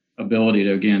interesting ability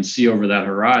to, again, see over that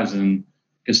horizon.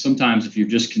 Because sometimes if you're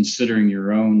just considering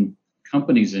your own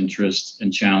company's interests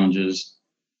and challenges,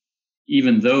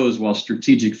 even those, while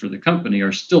strategic for the company,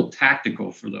 are still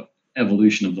tactical for the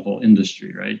evolution of the whole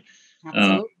industry, right?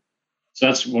 Absolutely. So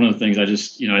that's one of the things I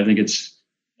just, I think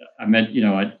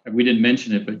we didn't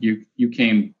mention it, but you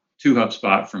came to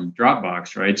HubSpot from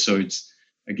Dropbox, right? So it's,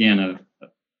 again,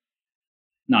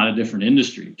 not a different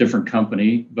industry, different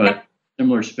company, but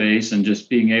similar space, and just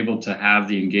being able to have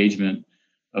the engagement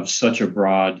of such a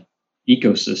broad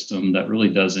ecosystem that really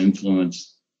does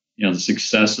influence, the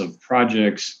success of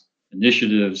projects,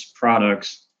 initiatives,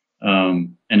 products,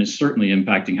 and it's certainly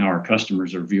impacting how our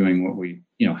customers are viewing what we,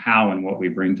 how and what we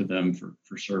bring to them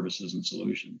for services and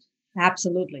solutions.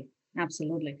 Absolutely. I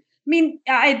mean,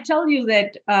 I tell you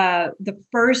that the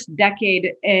first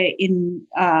decade in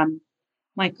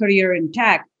my career in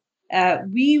tech,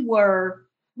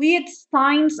 we had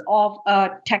signs of a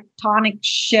tectonic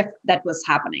shift that was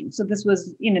happening. So this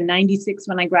was in 96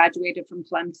 when I graduated from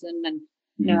Clemson, and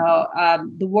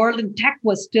the world in tech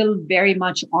was still very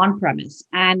much on premise,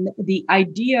 and the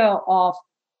idea of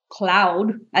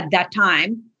cloud at that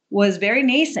time was very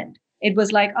nascent. It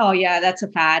was like, oh yeah, that's a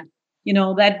fad.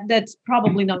 that's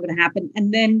probably not going to happen.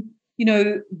 And then,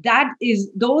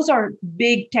 those are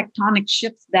big tectonic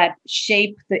shifts that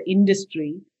shape the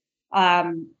industry.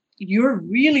 You're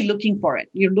really looking for it.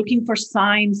 You're looking for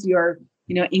signs. You're,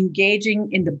 engaging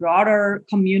in the broader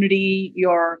community.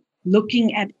 You're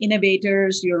looking at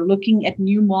innovators. You're looking at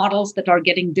new models that are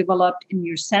getting developed, and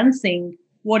you're sensing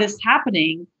what is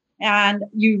happening. And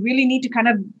you really need to kind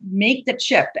of make that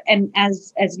shift. And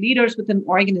as leaders within an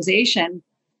organization,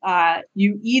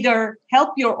 you either help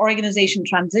your organization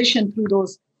transition through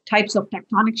those types of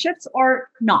tectonic shifts or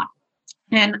not.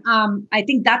 And I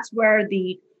think that's where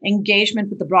the engagement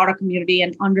with the broader community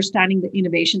and understanding the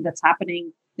innovation that's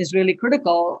happening is really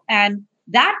critical. And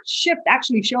that shift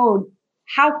actually showed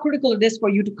how critical it is for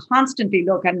you to constantly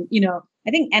look. And, I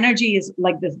think energy is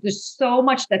like this. There's so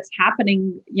much that's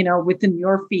happening, within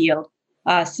your field,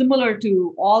 similar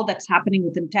to all that's happening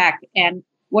within tech. And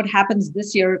what happens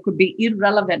this year could be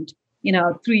irrelevant,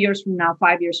 3 years from now,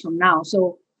 5 years from now.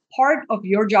 So part of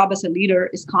your job as a leader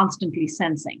is constantly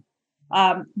sensing.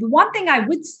 The one thing I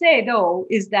would say, though,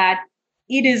 is that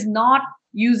it is not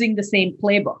using the same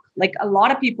playbook. Like a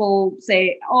lot of people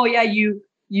say, oh, yeah,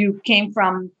 you came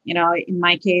from, in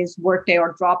my case, Workday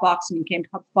or Dropbox, and you came to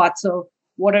HubSpot. So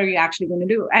what are you actually going to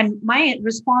do? And my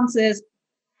response is,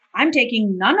 I'm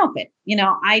taking none of it.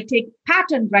 I take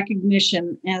pattern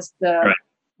recognition as the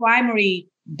primary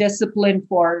discipline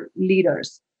for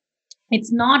leaders.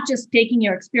 It's not just taking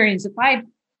your experience. If I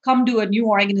come to a new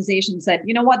organization and said,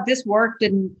 this worked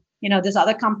in, this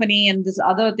other company, and this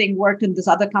other thing worked in this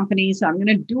other company, so I'm going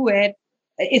to do it.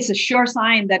 It's a sure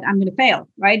sign that I'm going to fail,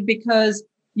 right? Because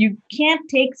you can't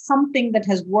take something that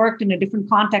has worked in a different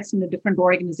context in a different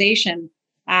organization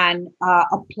and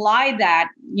apply that,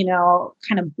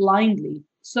 kind of blindly.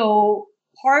 So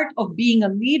part of being a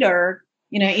leader,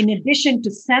 in addition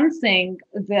to sensing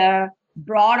the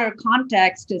broader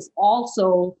context, is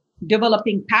also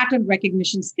developing pattern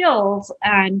recognition skills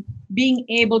and being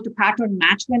able to pattern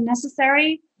match when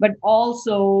necessary, but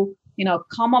also,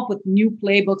 come up with new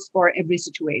playbooks for every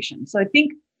situation. So I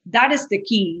think that is the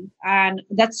key. And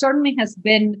that certainly has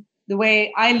been the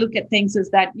way I look at things,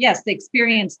 is that, yes, the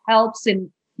experience helps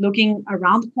in looking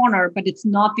around the corner, but it's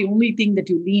not the only thing that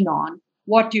you lean on.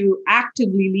 What you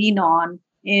actively lean on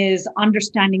is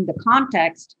understanding the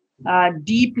context,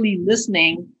 deeply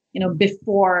listening,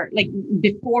 before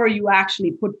you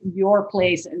actually put your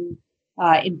place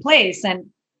in place. And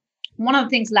one of the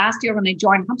things last year when I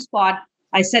joined HubSpot,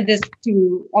 I said this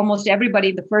to almost everybody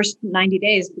in the first 90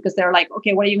 days, because they're like,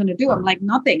 okay, what are you going to do? I'm like,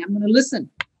 nothing. I'm going to listen,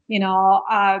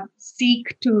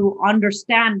 seek to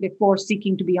understand before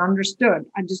seeking to be understood.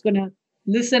 I'm just going to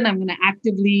listen. I'm going to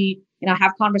actively,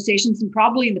 have conversations. And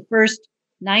probably in the first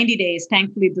 90 days,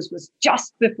 thankfully, this was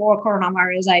just before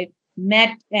coronavirus, I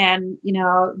met and,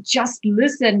 just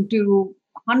listened to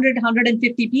 100,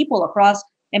 150 people across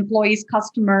employees,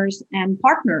 customers, and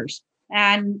partners.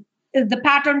 And the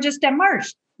pattern just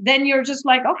emerged. Then you're just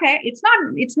like, okay,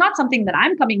 it's not something that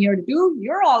I'm coming here to do.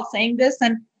 You're all saying this,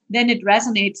 and then it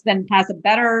resonates, then has a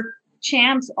better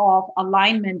chance of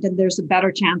alignment, and there's a better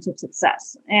chance of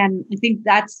success. And I think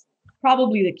that's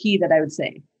probably the key that I would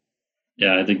say.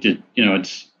 Yeah, I think that,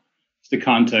 it's the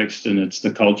context and it's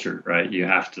the culture, right? You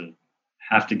have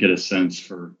to get a sense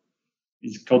for,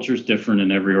 culture is different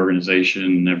in every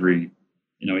organization, every,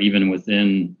 even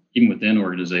within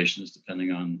organizations,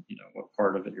 depending on, what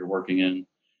part of it you're working in.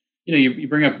 You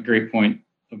bring up a great point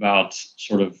about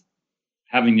sort of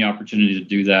having the opportunity to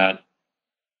do that,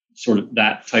 sort of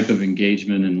that type of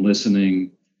engagement and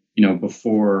listening,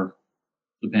 before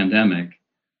the pandemic.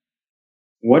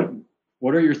 What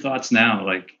are your thoughts now?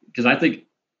 Like, because I think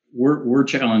we're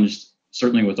challenged,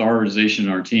 certainly with our organization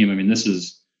and our team. I mean,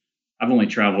 I've only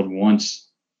traveled once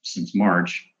since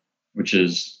March, which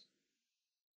is,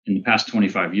 in the past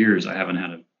 25 years, I haven't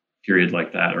had a period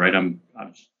like that, right?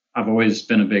 I've always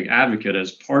been a big advocate,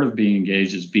 as part of being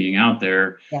engaged is being out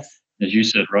there. Yes. As you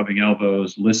said, rubbing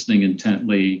elbows, listening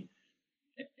intently,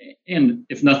 and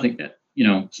if nothing,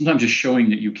 sometimes just showing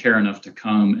that you care enough to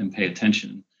come and pay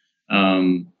attention,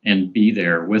 and be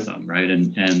there with them, right?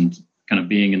 And kind of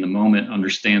being in the moment,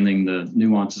 understanding the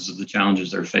nuances of the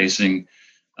challenges they're facing,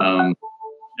 and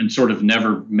sort of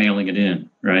never mailing it in,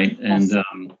 right? Yes.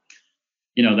 And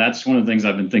that's one of the things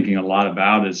I've been thinking a lot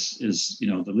about is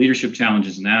the leadership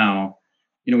challenges now.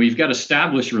 We've got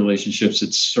established relationships.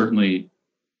 It's certainly,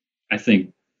 I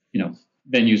think,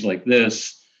 venues like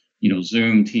this,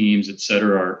 Zoom, Teams, et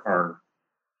cetera, are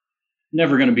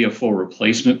never going to be a full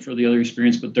replacement for the other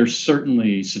experience, but they're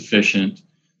certainly sufficient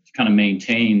to kind of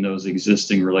maintain those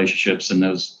existing relationships and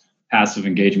those paths of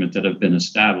engagement that have been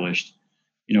established.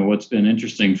 what's been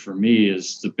interesting for me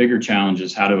is the bigger challenge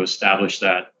is how to establish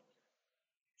that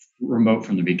remote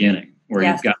from the beginning, where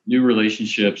Yes. you've got new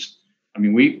relationships. I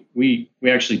mean, we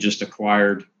actually just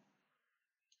acquired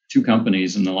 2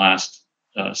 companies in the last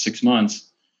 6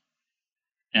 months,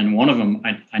 and one of them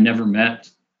I never met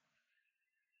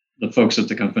the folks at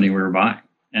the company we were buying,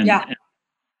 and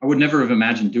I would never have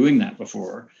imagined doing that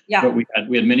before. Yeah. But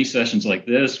we had many sessions like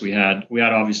this. We had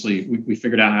obviously we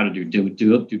figured out how to do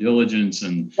due diligence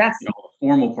and Yes. the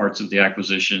formal parts of the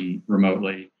acquisition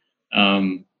remotely.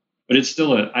 But it's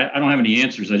still I don't have any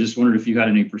answers. I just wondered if you had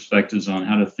any perspectives on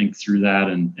how to think through that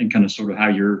and kind of sort of how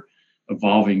you're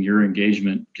evolving your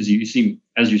engagement, because you seem,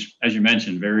 as you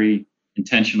mentioned, very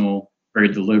intentional, very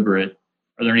deliberate.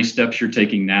 Are there any steps you're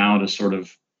taking now to sort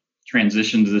of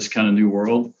transition to this kind of new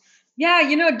world? Yeah,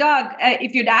 Doug,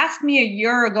 if you'd asked me a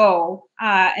year ago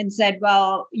and said,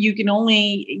 well, you can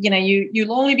only,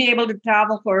 you'll only be able to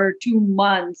travel for 2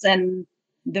 months and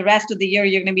the rest of the year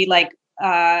you're going to be like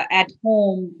at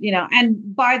home,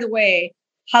 and by the way,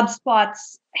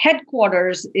 HubSpot's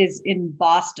headquarters is in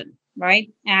Boston,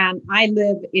 right? And I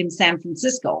live in San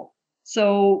Francisco.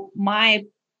 So my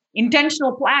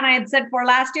intentional plan I had set for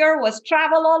last year was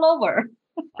travel all over.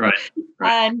 Right.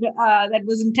 And that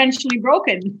was intentionally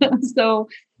broken. So,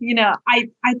 I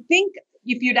think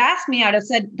if you'd asked me, I'd have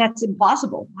said that's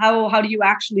impossible. How do you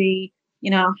actually,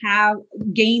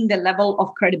 gain the level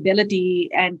of credibility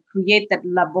and create that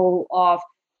level of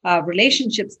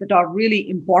relationships that are really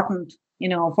important,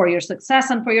 for your success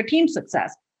and for your team's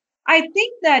success? I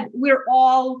think that we're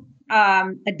all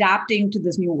adapting to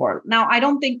this new world. Now, I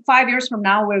don't think 5 years from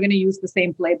now we're going to use the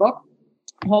same playbook.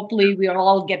 Hopefully we'll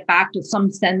all get back to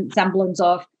some semblance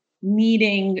of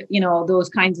needing, those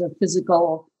kinds of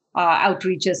physical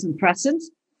outreaches and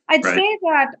presence. I'd say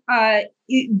that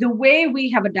the way we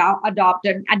have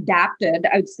adapted,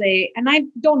 I would say, and I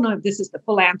don't know if this is the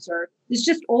full answer, is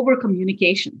just over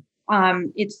communication.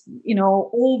 It's,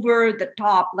 over the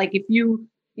top. Like if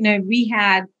we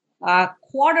had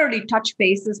quarterly touch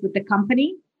bases with the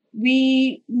company,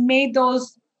 we made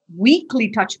those weekly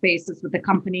touch bases with the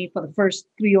company for the first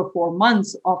 3 or 4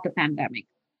 months of the pandemic.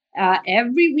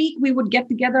 Every week we would get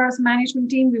together as a management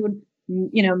team. We would,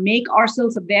 make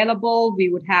ourselves available. We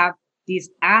would have these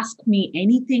ask me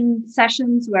anything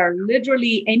sessions where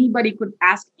literally anybody could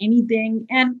ask anything.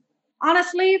 And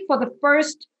honestly, for the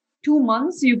first 2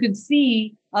 months, you could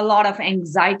see a lot of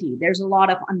anxiety. There's a lot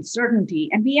of uncertainty.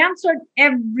 And we answered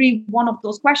every one of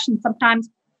those questions, sometimes,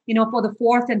 for the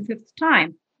 4th and 5th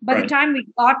time. By the time we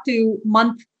got to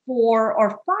month 4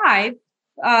 or 5,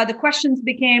 the questions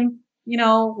became,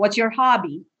 what's your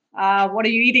hobby? What are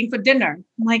you eating for dinner?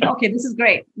 I'm like, okay, this is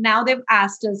great. Now they've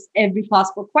asked us every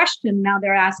possible question. Now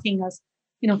they're asking us,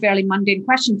 fairly mundane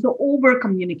questions. So over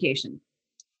communication.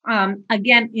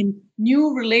 Again, in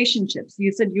new relationships,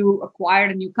 you said you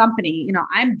acquired a new company.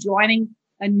 I'm joining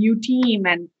a new team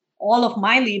and all of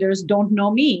my leaders don't know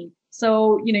me.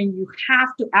 So, you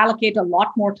have to allocate a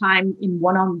lot more time in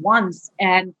one-on-ones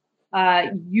and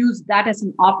use that as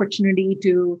an opportunity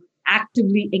to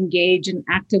actively engage and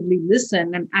actively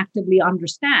listen and actively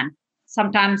understand.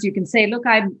 Sometimes you can say, look,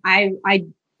 I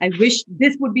wish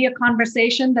this would be a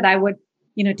conversation that I would,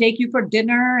 take you for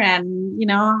dinner and,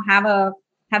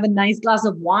 have a nice glass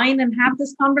of wine and have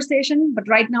this conversation. But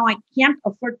right now I can't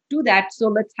afford to do that. So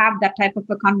let's have that type of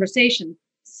a conversation.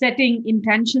 Setting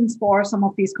intentions for some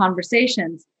of these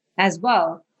conversations as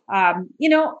well.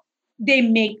 They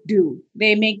make do.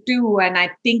 And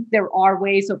I think there are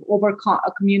ways of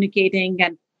communicating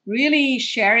and really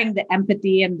sharing the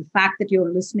empathy and the fact that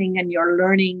you're listening and you're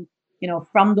learning,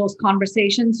 from those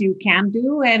conversations you can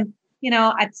do. And,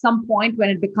 at some point when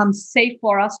it becomes safe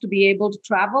for us to be able to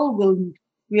travel,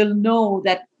 we'll know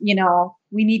that,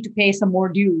 we need to pay some more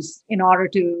dues in order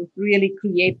to really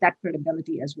create that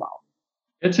credibility as well.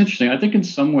 It's interesting. I think in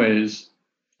some ways,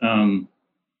 the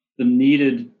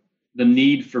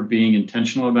need for being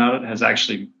intentional about it has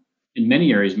actually, in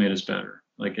many areas, made us better.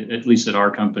 Like at least at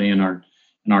our company and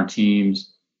our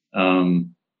teams,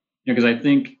 because I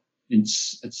think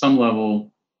at some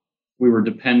level we were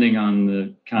depending on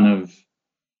the kind of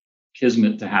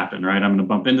kismet to happen. Right, I'm going to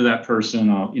bump into that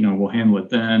person. We'll handle it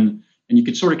then, and you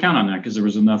could sort of count on that because there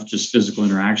was enough just physical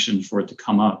interaction for it to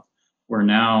come up. Where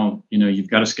now, you've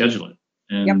got to schedule it.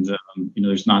 And,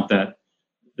 there's not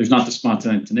the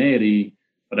spontaneity,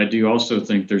 but I do also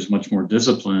think there's much more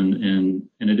discipline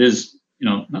and it is,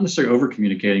 not necessarily over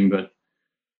communicating, but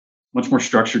much more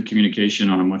structured communication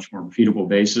on a much more repeatable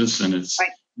basis. And it's,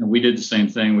 we did the same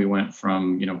thing. We went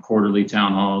from, quarterly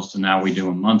town halls to now we do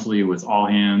them monthly with all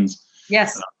hands.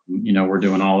 Yes. We're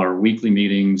doing all our weekly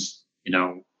meetings.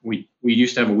 We we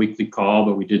used to have a weekly call,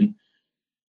 but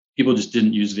people just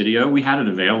didn't use video. We had it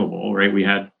available, right? We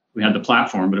had the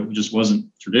platform, but it just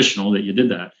wasn't traditional that you did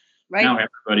that. Right. Now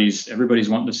everybody's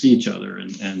wanting to see each other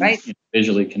and right.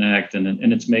 Visually connect, and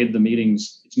it's made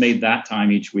it's made that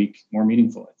time each week more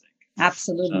meaningful, I think.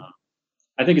 Absolutely.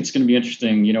 I think it's going to be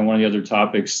interesting. One of the other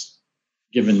topics,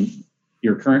 given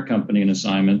your current company and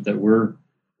assignment, that we're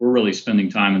really spending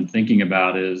time and thinking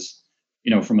about is,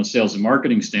 from a sales and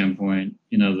marketing standpoint,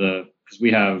 because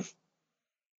we have,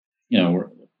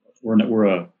 we're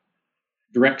a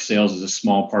direct sales is a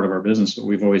small part of our business, but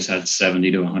we've always had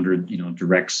 70 to 100,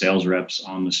 direct sales reps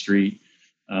on the street,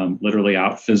 literally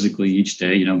out physically each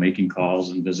day, making calls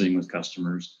and visiting with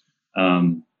customers.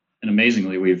 And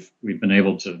amazingly, we've been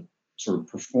able to sort of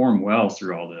perform well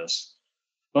through all this.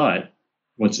 But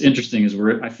what's interesting is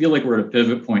I feel like we're at a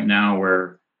pivot point now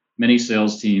where many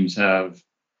sales teams have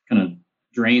kind of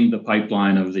drained the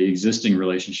pipeline of the existing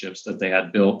relationships that they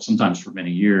had built, sometimes for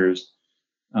many years,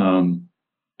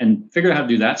 and figure out how to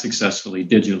do that successfully,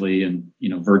 digitally and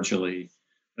virtually.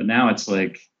 But now it's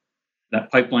like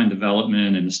that pipeline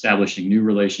development and establishing new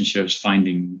relationships,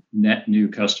 finding net new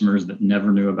customers that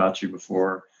never knew about you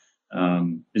before,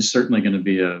 is certainly going to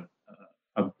be a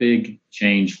big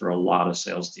change for a lot of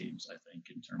sales teams, I think,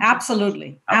 in terms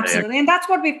absolutely. And that's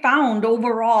what we found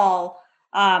overall.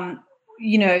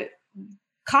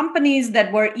 Companies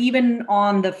that were even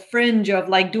on the fringe of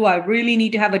like, do I really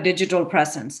need to have a digital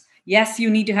presence? Yes, you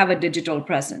need to have a digital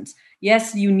presence.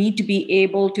 Yes, you need to be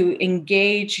able to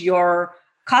engage your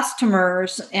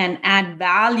customers and add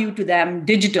value to them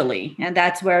digitally. And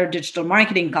that's where digital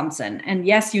marketing comes in. And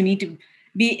yes, you need to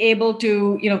be able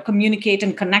to, communicate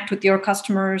and connect with your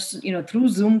customers, through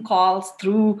Zoom calls,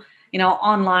 through,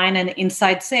 online and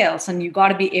inside sales. And you got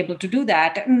to be able to do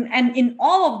that. And in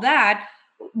all of that,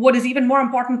 what is even more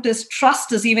important is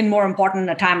trust is even more important in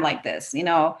a time like this.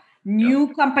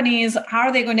 New companies, how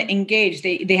are they going to engage?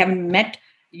 They haven't met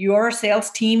your sales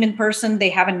team in person.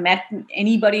 They haven't met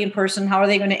anybody in person. How are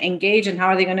they going to engage and how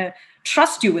are they going to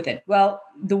trust you with it? Well,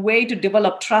 the way to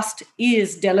develop trust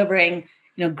is delivering,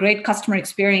 great customer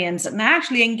experience and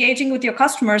actually engaging with your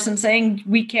customers and saying,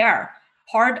 we care.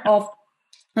 Part of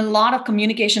a lot of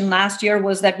communication last year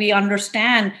was that we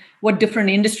understand what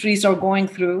different industries are going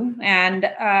through. And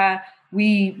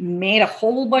we made a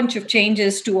whole bunch of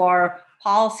changes to our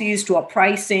policies, to our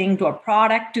pricing, to our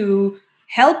product to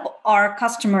help our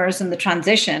customers in the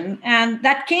transition. And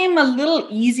that came a little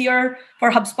easier for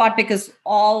HubSpot because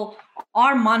all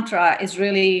our mantra is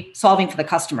really solving for the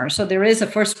customer. So there is a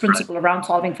first principle around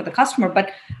solving for the customer.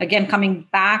 But again, coming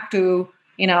back to,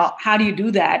 how do you do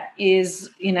that is,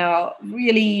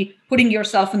 really putting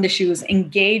yourself in the shoes,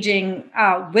 engaging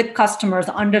with customers,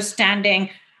 understanding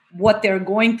what they're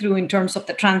going through in terms of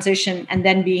the transition, and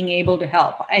then being able to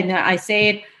help. And I say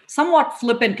it somewhat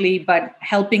flippantly, but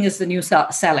helping is the new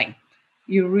selling.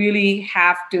 You really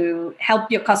have to help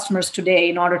your customers today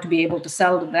in order to be able to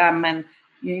sell to them. And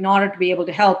in order to be able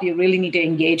to help, you really need to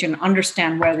engage and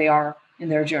understand where they are in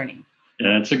their journey.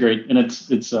 Yeah,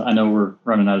 it's it's I know we're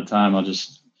running out of time.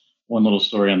 One little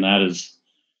story on that is,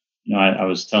 I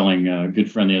was telling a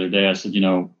good friend the other day, I said,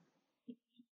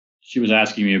 she was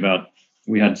asking me about,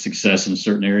 we had success in a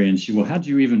certain area. And she, well, how'd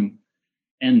you even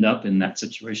end up in that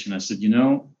situation? I said,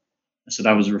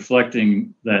 I was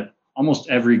reflecting that almost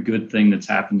every good thing that's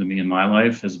happened to me in my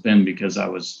life has been because I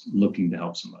was looking to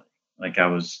help somebody. Like I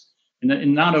was,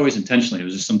 and not always intentionally. It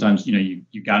was just sometimes, you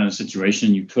got in a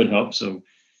situation you could help. So,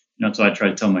 so I try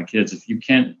to tell my kids, if you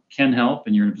can help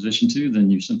and you're in a position to,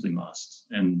 then you simply must.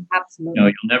 And absolutely,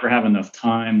 you'll never have enough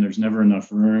time. There's never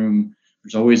enough room.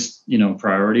 There's always,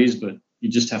 priorities, but you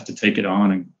just have to take it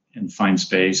on and find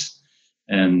space.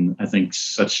 And I think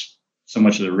so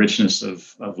much of the richness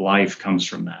of life comes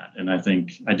from that. And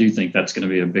I do think that's going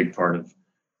to be a big part of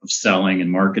selling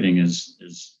and marketing is,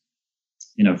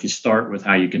 if you start with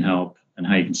how you can help and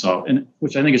how you can solve, and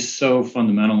which I think is so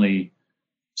fundamentally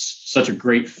such a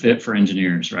great fit for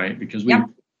engineers, right? Because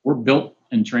we're built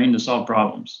and trained to solve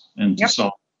problems and to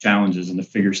solve challenges and to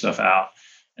figure stuff out.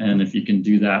 And if you can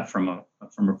do that from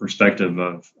a perspective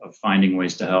of finding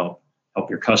ways to help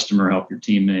your customer, help your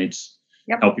teammates,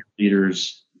 help your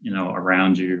leaders,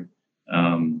 around you,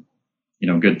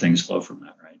 good things flow from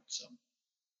that, right? So,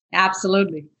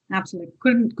 absolutely,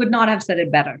 could not have said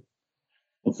it better.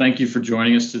 Well, thank you for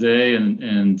joining us today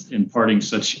and imparting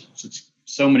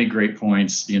so many great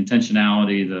points: the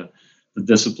intentionality, the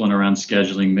discipline around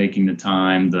scheduling, making the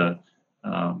time,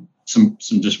 some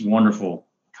just wonderful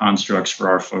constructs for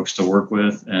our folks to work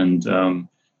with. And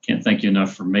can't thank you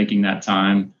enough for making that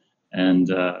time.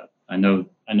 And I know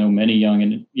I know many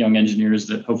young engineers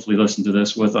that hopefully listen to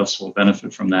this with us will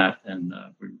benefit from that, and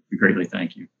we greatly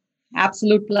thank you.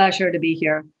 Absolute pleasure to be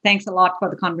here. Thanks a lot for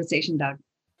the conversation, Doug.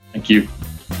 Thank you.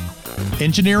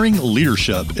 Engineering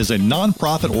Leadership is a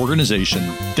nonprofit organization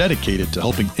dedicated to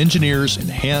helping engineers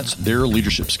enhance their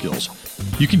leadership skills.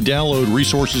 You can download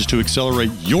resources to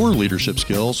accelerate your leadership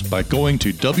skills by going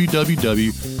to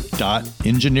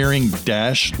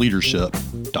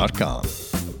www.engineering-leadership.com.